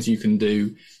 here's things you can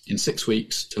do in 6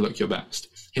 weeks to look your best.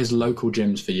 Here's local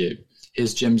gyms for you.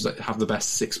 Here's gyms that have the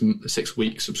best 6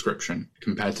 week subscription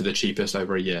compared to the cheapest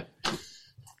over a year.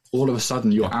 All of a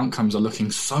sudden, your outcomes are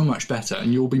looking so much better,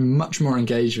 and you'll be much more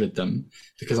engaged with them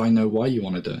because I know why you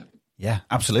want to do it. Yeah,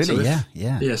 absolutely. So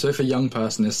Yeah. So if a young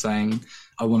person is saying,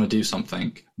 I want to do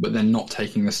something, but they're not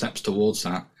taking the steps towards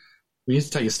that, we need to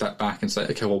take a step back and say,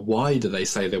 okay, well, why do they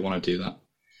say they want to do that?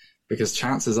 Because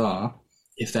chances are,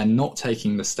 if they're not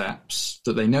taking the steps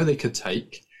that they know they could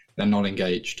take, they're not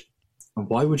engaged. And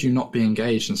why would you not be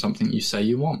engaged in something you say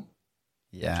you want?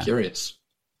 Yeah. Curious.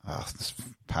 Oh, that's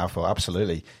powerful.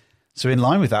 Absolutely. So in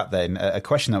line with that, then, a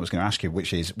question that I was going to ask you,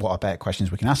 which is what are better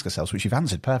questions we can ask ourselves, which you've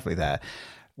answered perfectly there,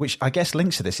 which I guess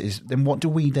links to this is, then what do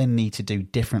we then need to do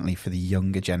differently for the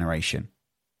younger generation?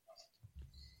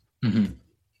 Mm-hmm.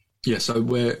 Yeah, so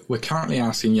we're currently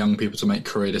asking young people to make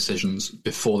career decisions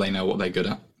before they know what they're good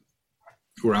at.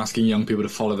 We're asking young people to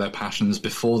follow their passions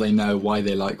before they know why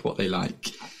they like what they like.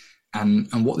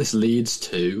 And what this leads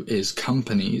to is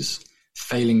companies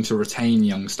failing to retain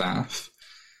young staff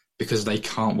because they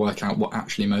can't work out what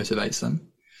actually motivates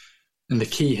them. And the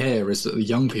key here is that the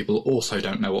young people also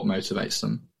don't know what motivates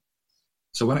them.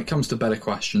 So when it comes to better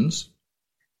questions,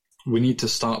 we need to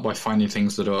start by finding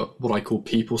things that are what I call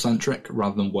people-centric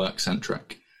rather than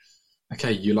work-centric.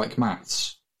 Okay, you like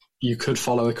maths. You could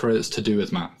follow a career that's to do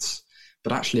with maths.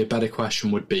 But actually a better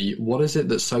question would be, what is it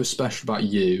that's so special about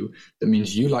you that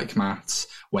means you like maths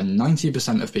when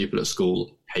 90% of people at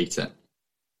school hate it?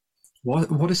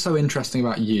 What is so interesting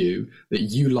about you that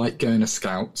you like going to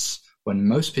Scouts when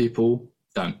most people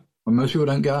don't? When most people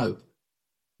don't go?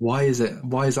 Why is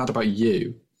that about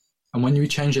you? And when you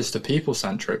change this to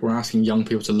people-centric, we're asking young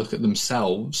people to look at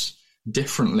themselves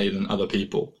differently than other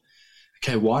people.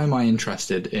 Okay, why am I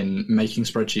interested in making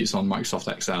spreadsheets on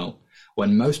Microsoft Excel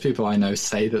when most people I know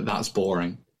say that that's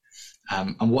boring?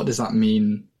 And what does that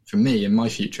mean for me in my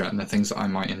future and the things that I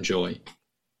might enjoy?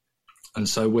 And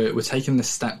so we're taking this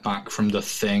step back from the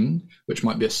thing, which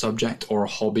might be a subject or a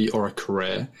hobby or a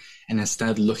career, and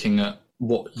instead looking at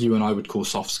what you and I would call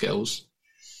soft skills.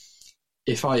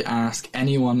 If I ask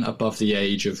anyone above the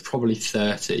age of probably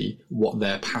 30 what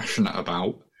they're passionate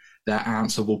about, their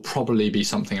answer will probably be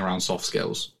something around soft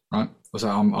skills, right? So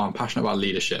I'm passionate about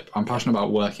leadership. I'm passionate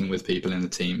about working with people in the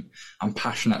team. I'm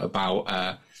passionate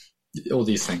about all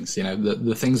these things,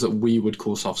 the things that we would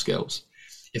call soft skills.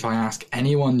 If I ask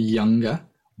anyone younger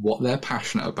what they're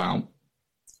passionate about,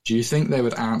 do you think they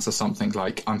would answer something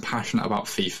like, I'm passionate about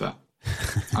FIFA.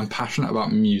 I'm passionate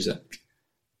about music.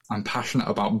 I'm passionate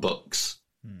about books.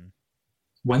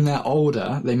 When they're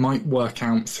older, they might work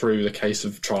out through the case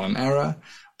of trial and error,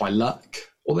 by luck,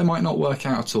 or they might not work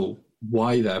out at all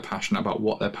why they're passionate about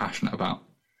what they're passionate about.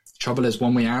 Trouble is,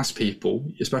 when we ask people,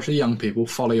 especially young people,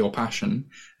 follow your passion,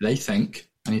 they think,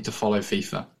 I need to follow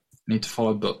FIFA. I need to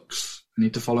follow books. I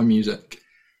need to follow music.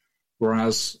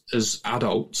 Whereas as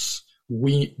adults,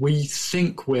 we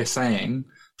think we're saying,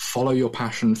 follow your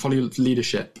passion, follow your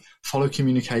leadership, follow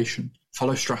communication,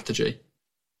 follow strategy,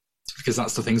 because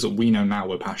that's the things that we know now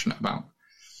we're passionate about.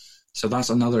 So that's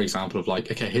another example of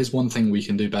like, okay, here's one thing we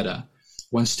can do better.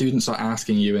 When students are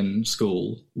asking you in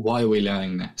school, why are we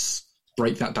learning this?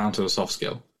 Break that down to a soft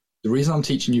skill. The reason I'm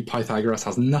teaching you Pythagoras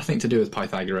has nothing to do with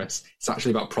Pythagoras. It's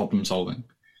actually about problem solving.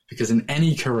 Because in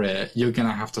any career, you're going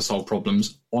to have to solve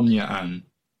problems on your own.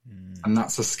 And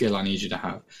that's a skill I need you to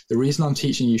have. The reason I'm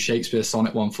teaching you Shakespeare's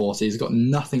Sonnet 140 has got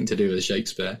nothing to do with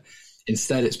Shakespeare.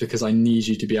 Instead, it's because I need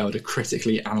you to be able to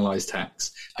critically analyze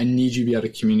text. I need you to be able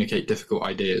to communicate difficult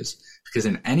ideas. Because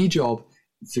in any job,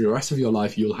 through the rest of your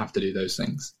life, you'll have to do those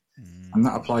things. And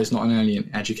that applies not only in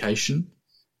education,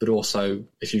 but also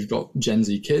if you've got Gen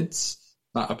Z kids,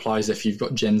 that applies if you've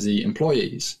got Gen Z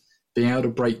employees. Being able to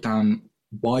break down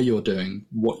why you're doing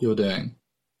what you're doing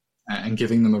and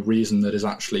giving them a reason that is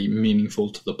actually meaningful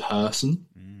to the person.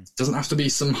 It doesn't have to be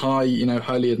some high,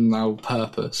 holier than thou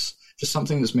purpose, just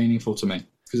something that's meaningful to me,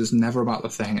 because it's never about the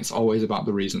thing. It's always about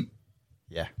the reason.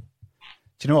 Yeah.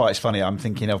 Do you know what? It's funny. I'm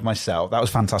thinking of myself. That was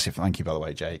fantastic. Thank you, by the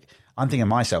way, Jake. I'm thinking of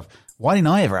myself. Why didn't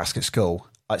I ever ask at school,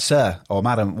 like, sir or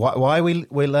madam, why are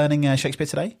we're learning Shakespeare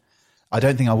today? I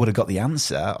don't think I would have got the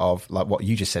answer of like what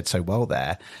you just said so well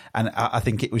there. And I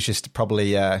think it was just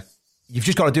probably, you've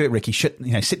just got to do it, Ricky. Sit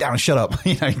down and shut up,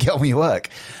 get on with your work.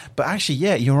 But actually,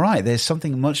 yeah, you're right. There's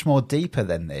something much more deeper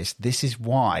than this. This is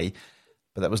why,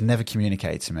 but that was never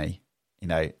communicated to me,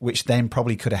 which then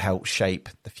probably could have helped shape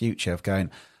the future of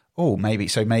going, oh, maybe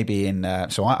so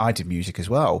I did music as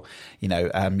well.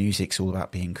 Music's all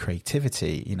about being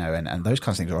creativity, and those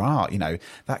kinds of things, or art,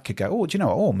 that could go, oh, do you know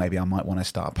what? Oh, maybe I might want to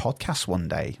start a podcast one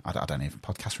day. I don't know if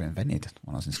podcasts were invented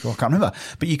when I was in school. I can't remember,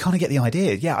 but you kind of get the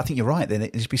idea. Yeah, I think you're right. There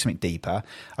should be something deeper.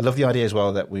 I love the idea as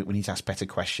well that we need to ask better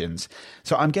questions.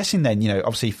 So I'm guessing then,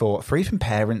 obviously for even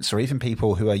parents or even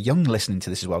people who are young listening to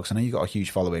this as well, because I know you've got a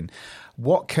huge following,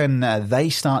 what can they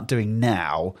start doing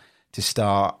now to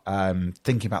start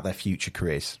thinking about their future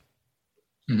careers?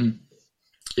 Mm-hmm.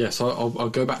 Yeah, so I'll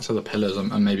go back to the pillars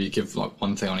and maybe give like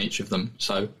one thing on each of them.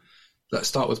 So let's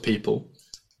start with people.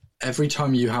 Every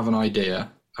time you have an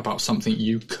idea about something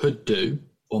you could do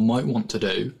or might want to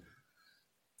do,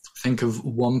 think of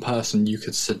one person you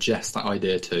could suggest that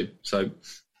idea to. So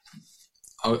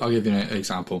I'll give you an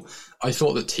example. I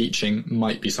thought that teaching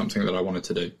might be something that I wanted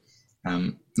to do.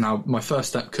 Now, my first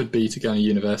step could be to go to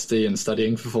university and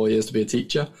studying for 4 years to be a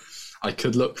teacher. I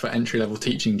could look for entry-level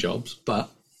teaching jobs, but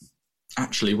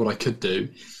actually what I could do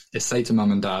is say to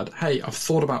mum and dad, hey, I've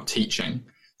thought about teaching.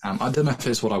 I don't know if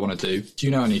it's what I want to do. Do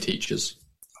you know any teachers?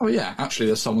 Oh, yeah, actually,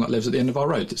 there's someone that lives at the end of our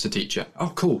road that's a teacher.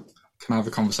 Oh, cool. Can I have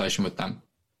a conversation with them?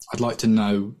 I'd like to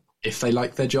know if they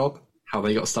like their job, how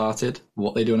they got started,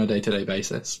 what they do on a day-to-day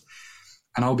basis.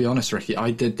 And I'll be honest, Ricky,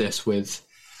 I did this with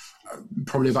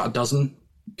probably about a dozen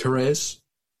careers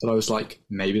that I was like,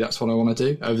 maybe that's what I want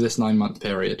to do over this 9-month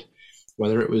period,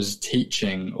 whether it was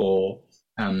teaching or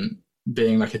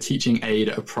being like a teaching aide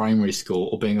at a primary school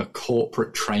or being a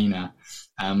corporate trainer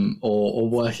or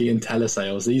working in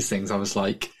telesales. These things, I was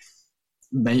like,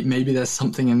 maybe there's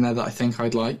something in there that I think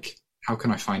I'd like. How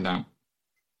can I find out?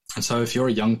 And so if you're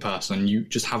a young person, you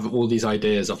just have all these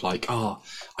ideas of like, oh,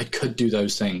 I could do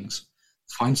those things.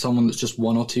 Find someone that's just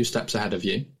 1 or 2 steps ahead of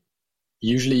you.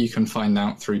 Usually you can find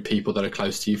out through people that are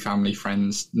close to you, family,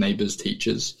 friends, neighbors,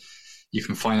 teachers. You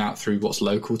can find out through what's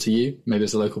local to you. Maybe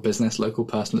there's a local business, local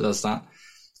person that does that,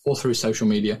 or through social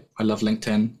media. I love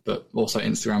LinkedIn, but also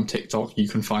Instagram, TikTok. You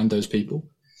can find those people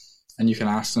and you can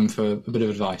ask them for a bit of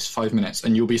advice, 5 minutes,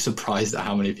 and you'll be surprised at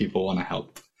how many people want to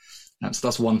help. So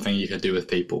that's one thing you could do with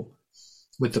people.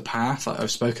 With the path, I've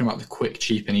spoken about the quick,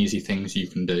 cheap, and easy things you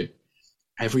can do.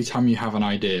 Every time you have an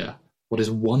idea, what is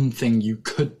one thing you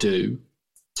could do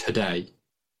today?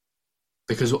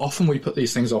 Because often we put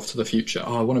these things off to the future.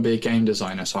 Oh, I want to be a game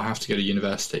designer, so I have to go to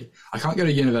university. I can't go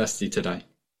to university today.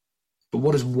 But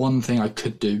what is one thing I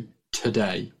could do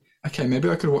today? Okay, maybe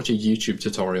I could watch a YouTube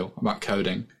tutorial about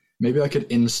coding. Maybe I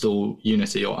could install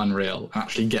Unity or Unreal and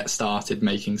actually get started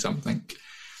making something.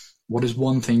 What is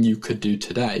one thing you could do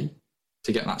today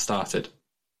to get that started?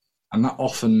 And that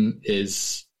often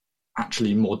is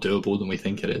actually more doable than we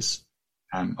think it is.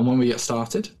 And when we get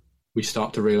started, we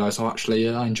start to realize, oh, actually,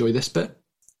 I enjoy this bit.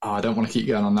 Oh, I don't want to keep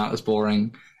going on that. It's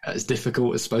boring. It's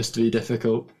difficult. It's supposed to be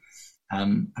difficult.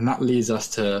 And that leads us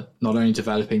to not only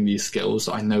developing these skills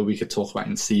that I know we could talk about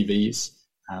in CVs,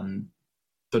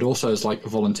 but also as like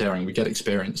volunteering. We get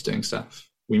experience doing stuff.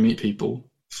 We meet people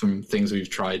from things we've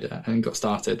tried and got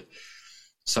started.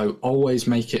 So always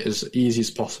make it as easy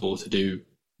as possible to do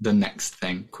the next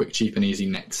thing, quick, cheap, and easy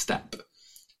next step.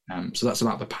 So that's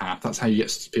about the path. That's how you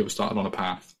get people started on a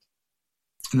path.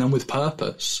 And then with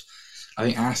purpose, I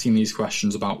think asking these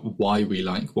questions about why we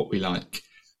like what we like.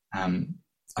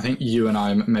 I think you and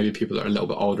I, maybe people that are a little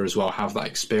bit older as well, have that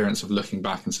experience of looking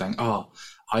back and saying, oh,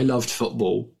 I loved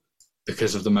football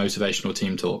because of the motivational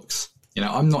team talks. You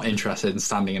know, I'm not interested in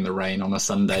standing in the rain on a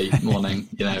Sunday morning.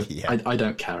 You know, yeah. I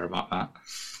don't care about that.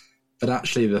 But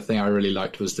actually, the thing I really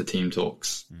liked was the team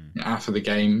talks. You know, after the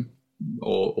game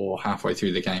or halfway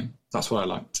through the game. That's what I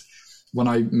liked. When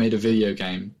I made a video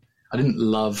game, I didn't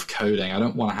love coding. I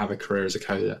don't want to have a career as a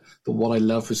coder. But what I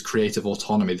loved was creative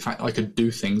autonomy. The fact I could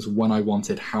do things when I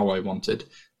wanted, how I wanted,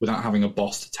 without having a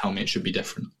boss to tell me it should be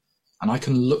different. And I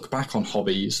can look back on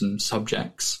hobbies and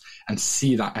subjects and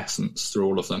see that essence through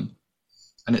all of them.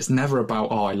 And it's never about,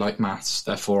 oh, I like maths,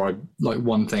 therefore I like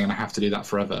one thing and I have to do that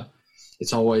forever.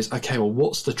 It's always, okay, well,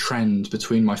 what's the trend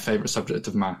between my favorite subject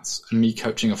of maths and me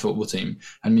coaching a football team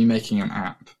and me making an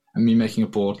app and me making a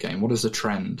board game? What is the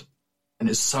trend? And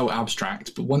it's so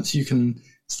abstract. But once you can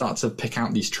start to pick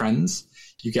out these trends,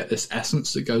 you get this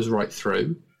essence that goes right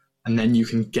through, and then you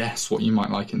can guess what you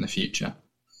might like in the future.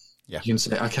 Yeah. You can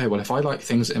say, okay, well, if I like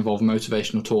things that involve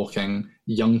motivational talking,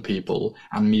 young people,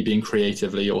 and me being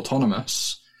creatively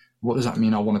autonomous, what does that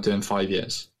mean I want to do in 5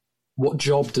 years? What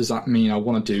job does that mean I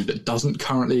want to do that doesn't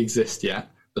currently exist yet,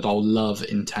 that I'll love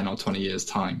in 10 or 20 years'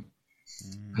 time?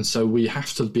 And so we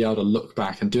have to be able to look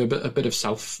back and do a bit of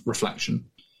self-reflection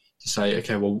to say,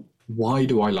 okay, well, why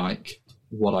do I like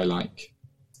what I like?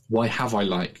 Why have I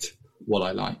liked what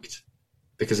I liked?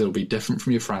 Because it'll be different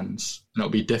from your friends, and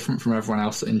it'll be different from everyone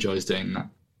else that enjoys doing that.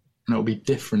 And it'll be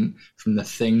different from the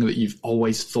thing that you've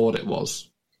always thought it was.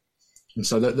 And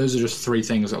so those are just three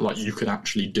things that like you could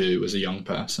actually do as a young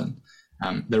person.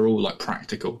 They're all like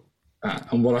practical.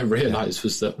 And what I realized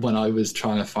was that when I was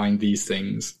trying to find these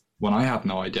things, when I had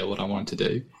no idea what I wanted to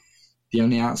do, the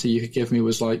only answer you could give me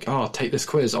was like, oh, take this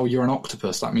quiz. Oh, you're an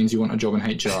octopus. That means you want a job in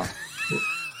HR.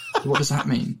 What does that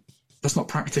mean? That's not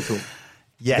practical.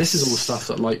 Yes. This is all stuff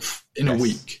that like in a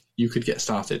week you could get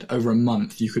started. Over a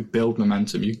month, you could build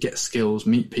momentum. You get skills,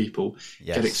 meet people,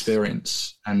 get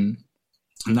experience. And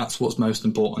that's what's most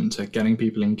important, to getting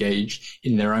people engaged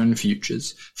in their own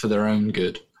futures for their own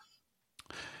good.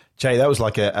 Jay, that was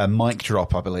like a mic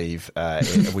drop, I believe,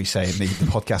 we say in the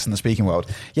podcast and the speaking world.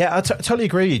 Yeah, I totally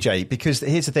agree with you, Jay, because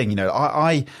here's the thing, you know,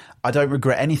 I don't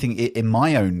regret anything in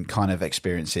my own kind of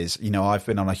experiences. You know, I've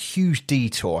been on a huge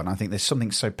detour, and I think there's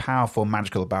something so powerful and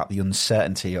magical about the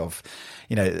uncertainty of,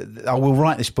 you know, I will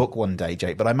write this book one day,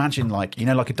 Jake, but I imagine like, you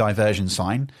know, like a diversion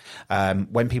sign.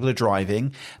 When people are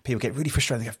driving, people get really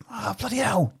frustrated. They go, oh, bloody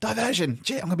hell, diversion.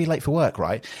 Gee, I'm going to be late for work,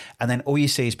 right? And then all you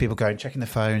see is people going, checking their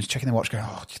phones, checking their watch, going,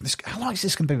 oh, how long is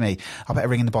this going to be me? I better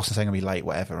ring in the boss and say I'm going to be late,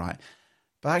 whatever, right?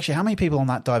 But actually, how many people on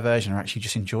that diversion are actually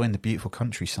just enjoying the beautiful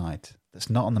countryside that's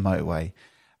not on the motorway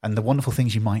and the wonderful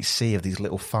things you might see of these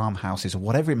little farmhouses or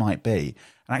whatever it might be?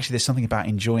 And actually, there's something about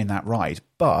enjoying that ride.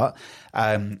 But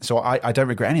so I don't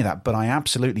regret any of that, but I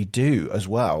absolutely do as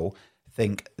well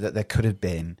think that there could have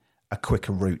been a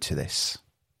quicker route to this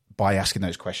by asking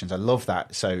those questions. I love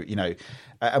that. So, you know,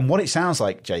 and what it sounds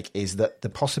like, Jake, is that the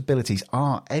possibilities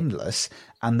are endless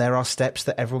and there are steps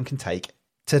that everyone can take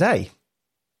today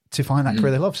to find that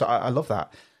career they love. So I love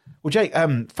that. Well, Jake,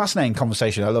 fascinating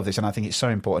conversation. I love this, and I think it's so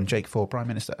important. Jake for Prime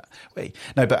Minister. Wait,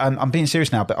 no, but I'm being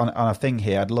serious now. But on a thing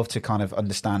here, I'd love to kind of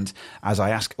understand, as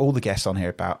I ask all the guests on here,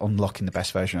 about unlocking the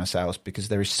best version of ourselves, because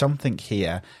there is something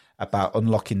here about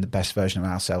unlocking the best version of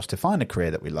ourselves to find a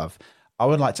career that we love. I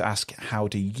would like to ask, how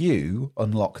do you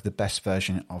unlock the best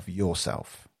version of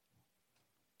yourself?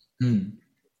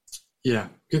 Yeah,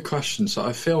 good question. So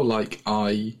I feel like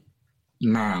what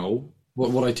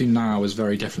I do now is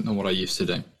very different than what I used to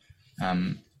do.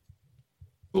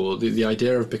 Well, the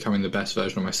idea of becoming the best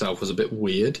version of myself was a bit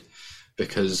weird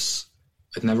because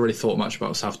I'd never really thought much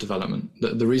about self-development.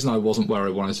 The reason I wasn't where I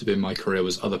wanted to be in my career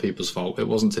was other people's fault. It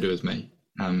wasn't to do with me,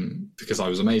 because I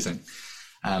was amazing.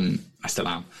 I still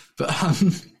am.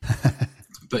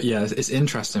 But yeah, it's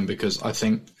interesting because I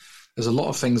think there's a lot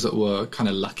of things that were kind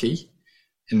of lucky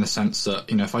in the sense that,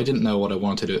 you know, if I didn't know what I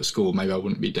wanted to do at school, maybe I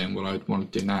wouldn't be doing what I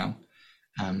want to do now.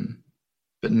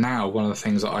 But now one of the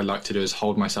things that I like to do is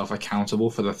hold myself accountable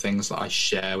for the things that I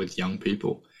share with young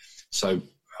people. So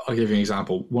I'll give you an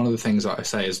example. One of the things that I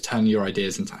say is turn your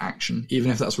ideas into action,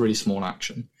 even if that's really small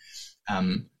action.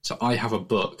 So I have a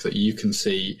book that you can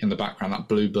see in the background, that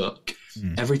blue book.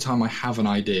 Every time I have an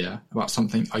idea about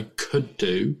something I could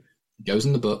do, it goes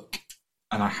in the book,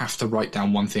 and I have to write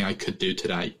down one thing I could do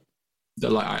today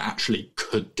that like I actually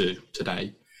could do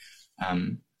today.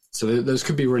 So those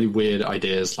could be really weird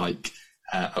ideas, like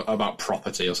about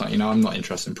property or something. You know, I'm not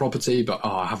interested in property, but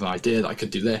I have an idea that I could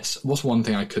do this. What's one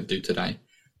thing I could do today?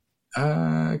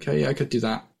 okay, yeah, I could do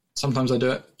that. Sometimes I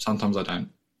do it, sometimes I don't.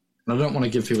 And I don't want to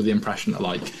give people the impression that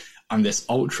like I'm this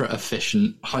ultra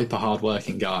efficient, hyper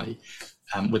hardworking guy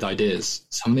with ideas.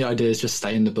 Some of the ideas just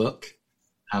stay in the book,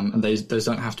 and those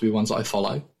don't have to be ones that I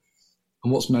follow.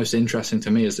 And what's most interesting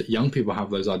to me is that young people have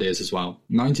those ideas as well.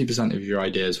 90% of your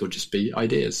ideas will just be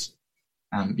ideas.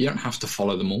 You don't have to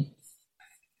follow them all.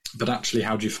 But actually,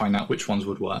 how do you find out which ones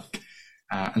would work?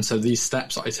 And so these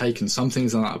steps that I take, and some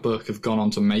things in that book have gone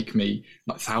on to make me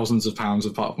like thousands of pounds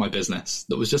of part of my business.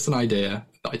 That was just an idea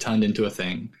that I turned into a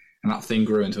thing. And that thing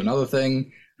grew into another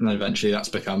thing. And then eventually that's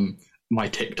become my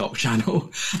TikTok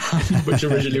channel, which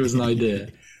originally was an idea.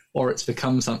 Or it's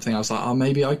become something I was like, oh,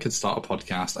 maybe I could start a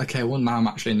podcast. Okay, well, now I'm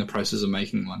actually in the process of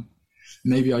making one.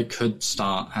 Maybe I could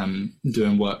start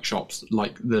doing workshops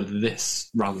like this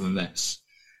rather than this.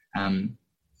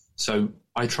 So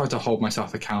I try to hold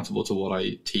myself accountable to what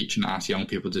I teach and ask young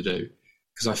people to do,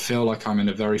 because I feel like I'm in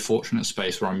a very fortunate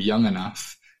space where I'm young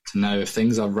enough to know if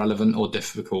things are relevant or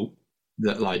difficult,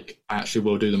 that like I actually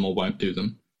will do them or won't do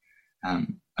them.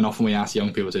 And often we ask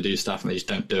young people to do stuff and they just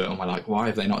don't do it. And we're like, why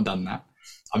have they not done that?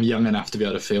 I'm young enough to be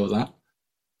able to feel that.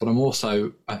 But I'm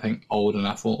also, I think, old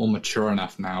enough or mature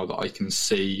enough now that I can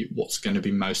see what's going to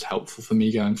be most helpful for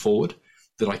me going forward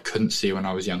that I couldn't see when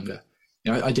I was younger.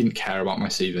 You know, I didn't care about my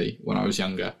CV when I was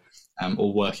younger,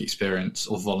 or work experience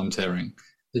or volunteering.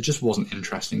 It just wasn't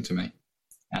interesting to me.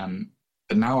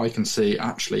 But now I can see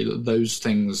actually that those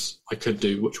things I could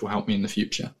do, which will help me in the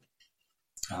future.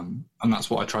 And that's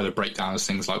what I try to break down as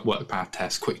things like work path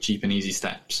tests, quick, cheap and easy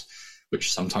steps,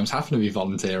 which sometimes happen to be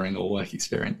volunteering or work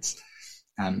experience.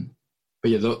 But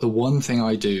yeah, the one thing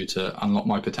I do to unlock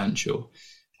my potential,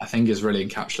 I think is really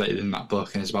encapsulated in that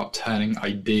book, and it's about turning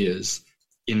ideas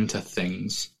into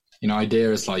things. You know,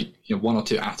 idea is like, you know, one or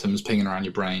two atoms pinging around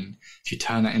your brain. If you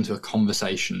turn that into a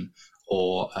conversation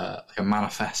or like a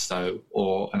manifesto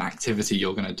or an activity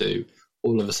you're going to do,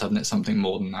 all of a sudden it's something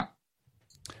more than that.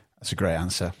 That's a great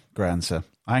answer. Great answer.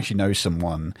 I actually know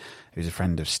someone who's a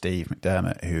friend of Steve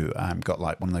McDermott who got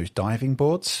like one of those diving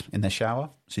boards in their shower,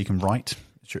 so you can write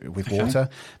with water,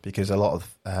 because a lot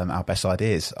of our best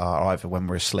ideas are either when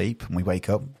we're asleep and we wake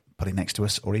up, put it next to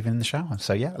us, or even in the shower.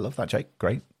 So yeah, I love that, Jake.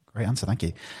 Great answer. Thank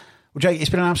you. Well, Jake, it's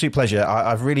been an absolute pleasure.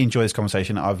 I've really enjoyed this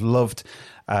conversation. I've loved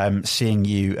seeing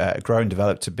you grow and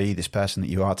develop to be this person that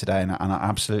you are today. And I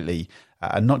absolutely,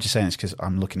 and not just saying this because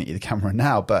I'm looking at you, the camera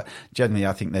now, but generally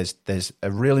I think there's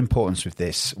a real importance with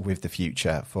this, with the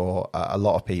future for a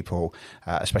lot of people,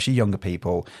 especially younger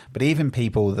people, but even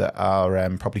people that are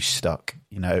probably stuck,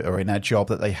 you know, or in a job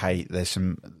that they hate. There's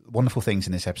some wonderful things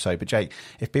in this episode. But Jake,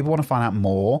 if people want to find out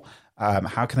more,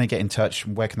 how can they get in touch?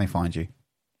 Where can they find you?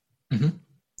 Mm-hmm.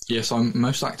 Yes, I'm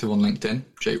most active on LinkedIn,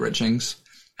 Jake Richings.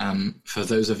 For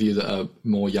those of you that are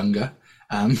more younger,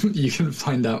 you can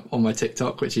find out on my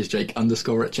TikTok, which is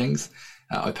Jake_Richings.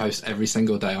 I post every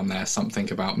single day on there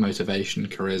something about motivation,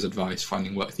 careers advice,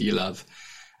 finding work that you love.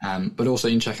 But also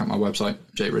you can check out my website,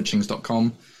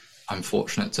 jakerichings.com. I'm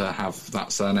fortunate to have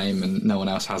that surname and no one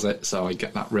else has it, so I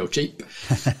get that real cheap.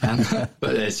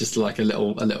 But it's just like a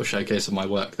little showcase of my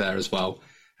work there as well.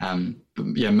 But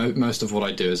yeah, most of what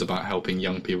I do is about helping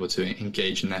young people to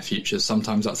engage in their futures.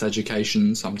 Sometimes that's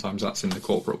education, sometimes that's in the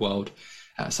corporate world,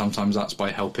 sometimes that's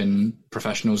by helping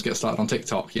professionals get started on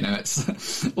TikTok. You know,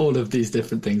 it's all of these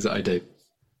different things that I do.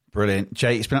 Brilliant.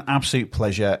 Jake, it's been an absolute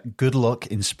pleasure. Good luck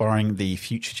inspiring the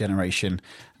future generation.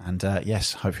 And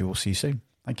yes, hopefully we'll see you soon.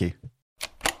 Thank you.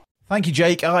 Thank you,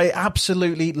 Jake. I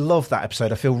absolutely love that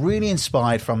episode. I feel really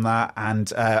inspired from that.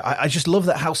 And I just love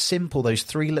that how simple those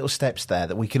 3 little steps there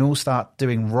that we can all start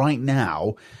doing right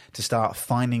now to start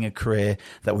finding a career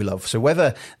that we love. So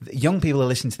whether young people are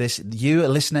listening to this, you, a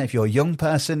listener, if you're a young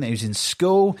person who's in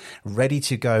school, ready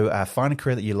to go find a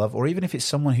career that you love, or even if it's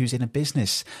someone who's in a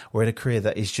business or in a career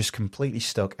that is just completely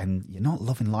stuck and you're not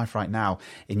loving life right now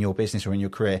in your business or in your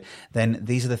career, then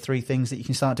these are the 3 things that you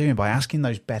can start doing by asking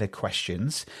those better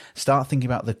questions. Start thinking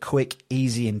about the quick,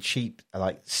 easy and cheap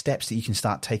like steps that you can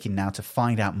start taking now to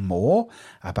find out more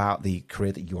about the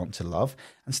career that you want to love,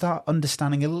 and start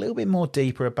understanding a little bit more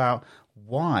deeper about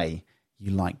why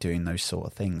you like doing those sort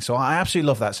of things. So I absolutely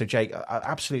love that. So Jake,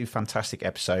 absolutely fantastic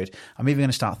episode. I'm even going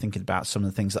to start thinking about some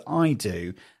of the things that I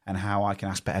do and how I can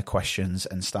ask better questions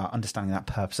and start understanding that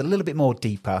purpose a little bit more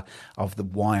deeper of the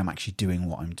why I'm actually doing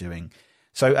what I'm doing.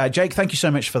 So, Jake, thank you so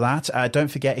much for that. Don't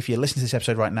forget, if you're listening to this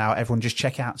episode right now, everyone just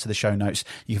check out to the show notes.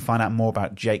 You can find out more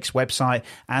about Jake's website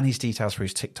and his details for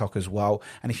his TikTok as well.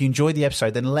 And if you enjoyed the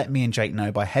episode, then let me and Jake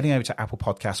know by heading over to Apple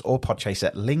Podcasts or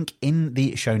Podchaser, link in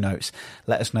the show notes.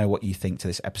 Let us know what you think to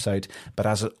this episode. But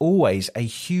as always, a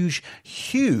huge,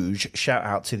 huge shout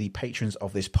out to the patrons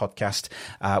of this podcast.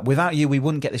 Without you, we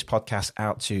wouldn't get this podcast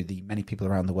out to the many people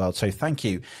around the world. So thank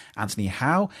you, Anthony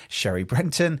Howe, Sherry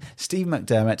Brenton, Steve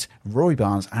McDermott, Roy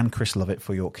Barnes and Chris Lovett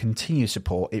for your continued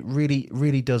support. It really,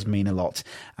 really does mean a lot,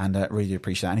 and really do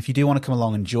appreciate that. And if you do want to come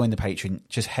along and join the Patreon,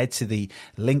 just head to the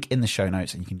link in the show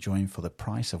notes and you can join for the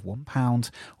price of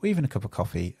 £1 or even a cup of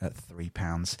coffee at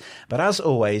 £3. But as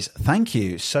always, thank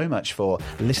you so much for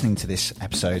listening to this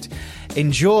episode.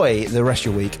 Enjoy the rest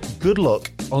of your week. Good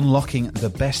luck unlocking the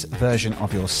best version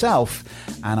of yourself,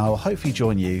 and I will hopefully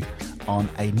join you on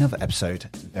another episode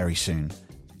very soon.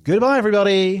 Goodbye,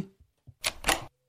 everybody.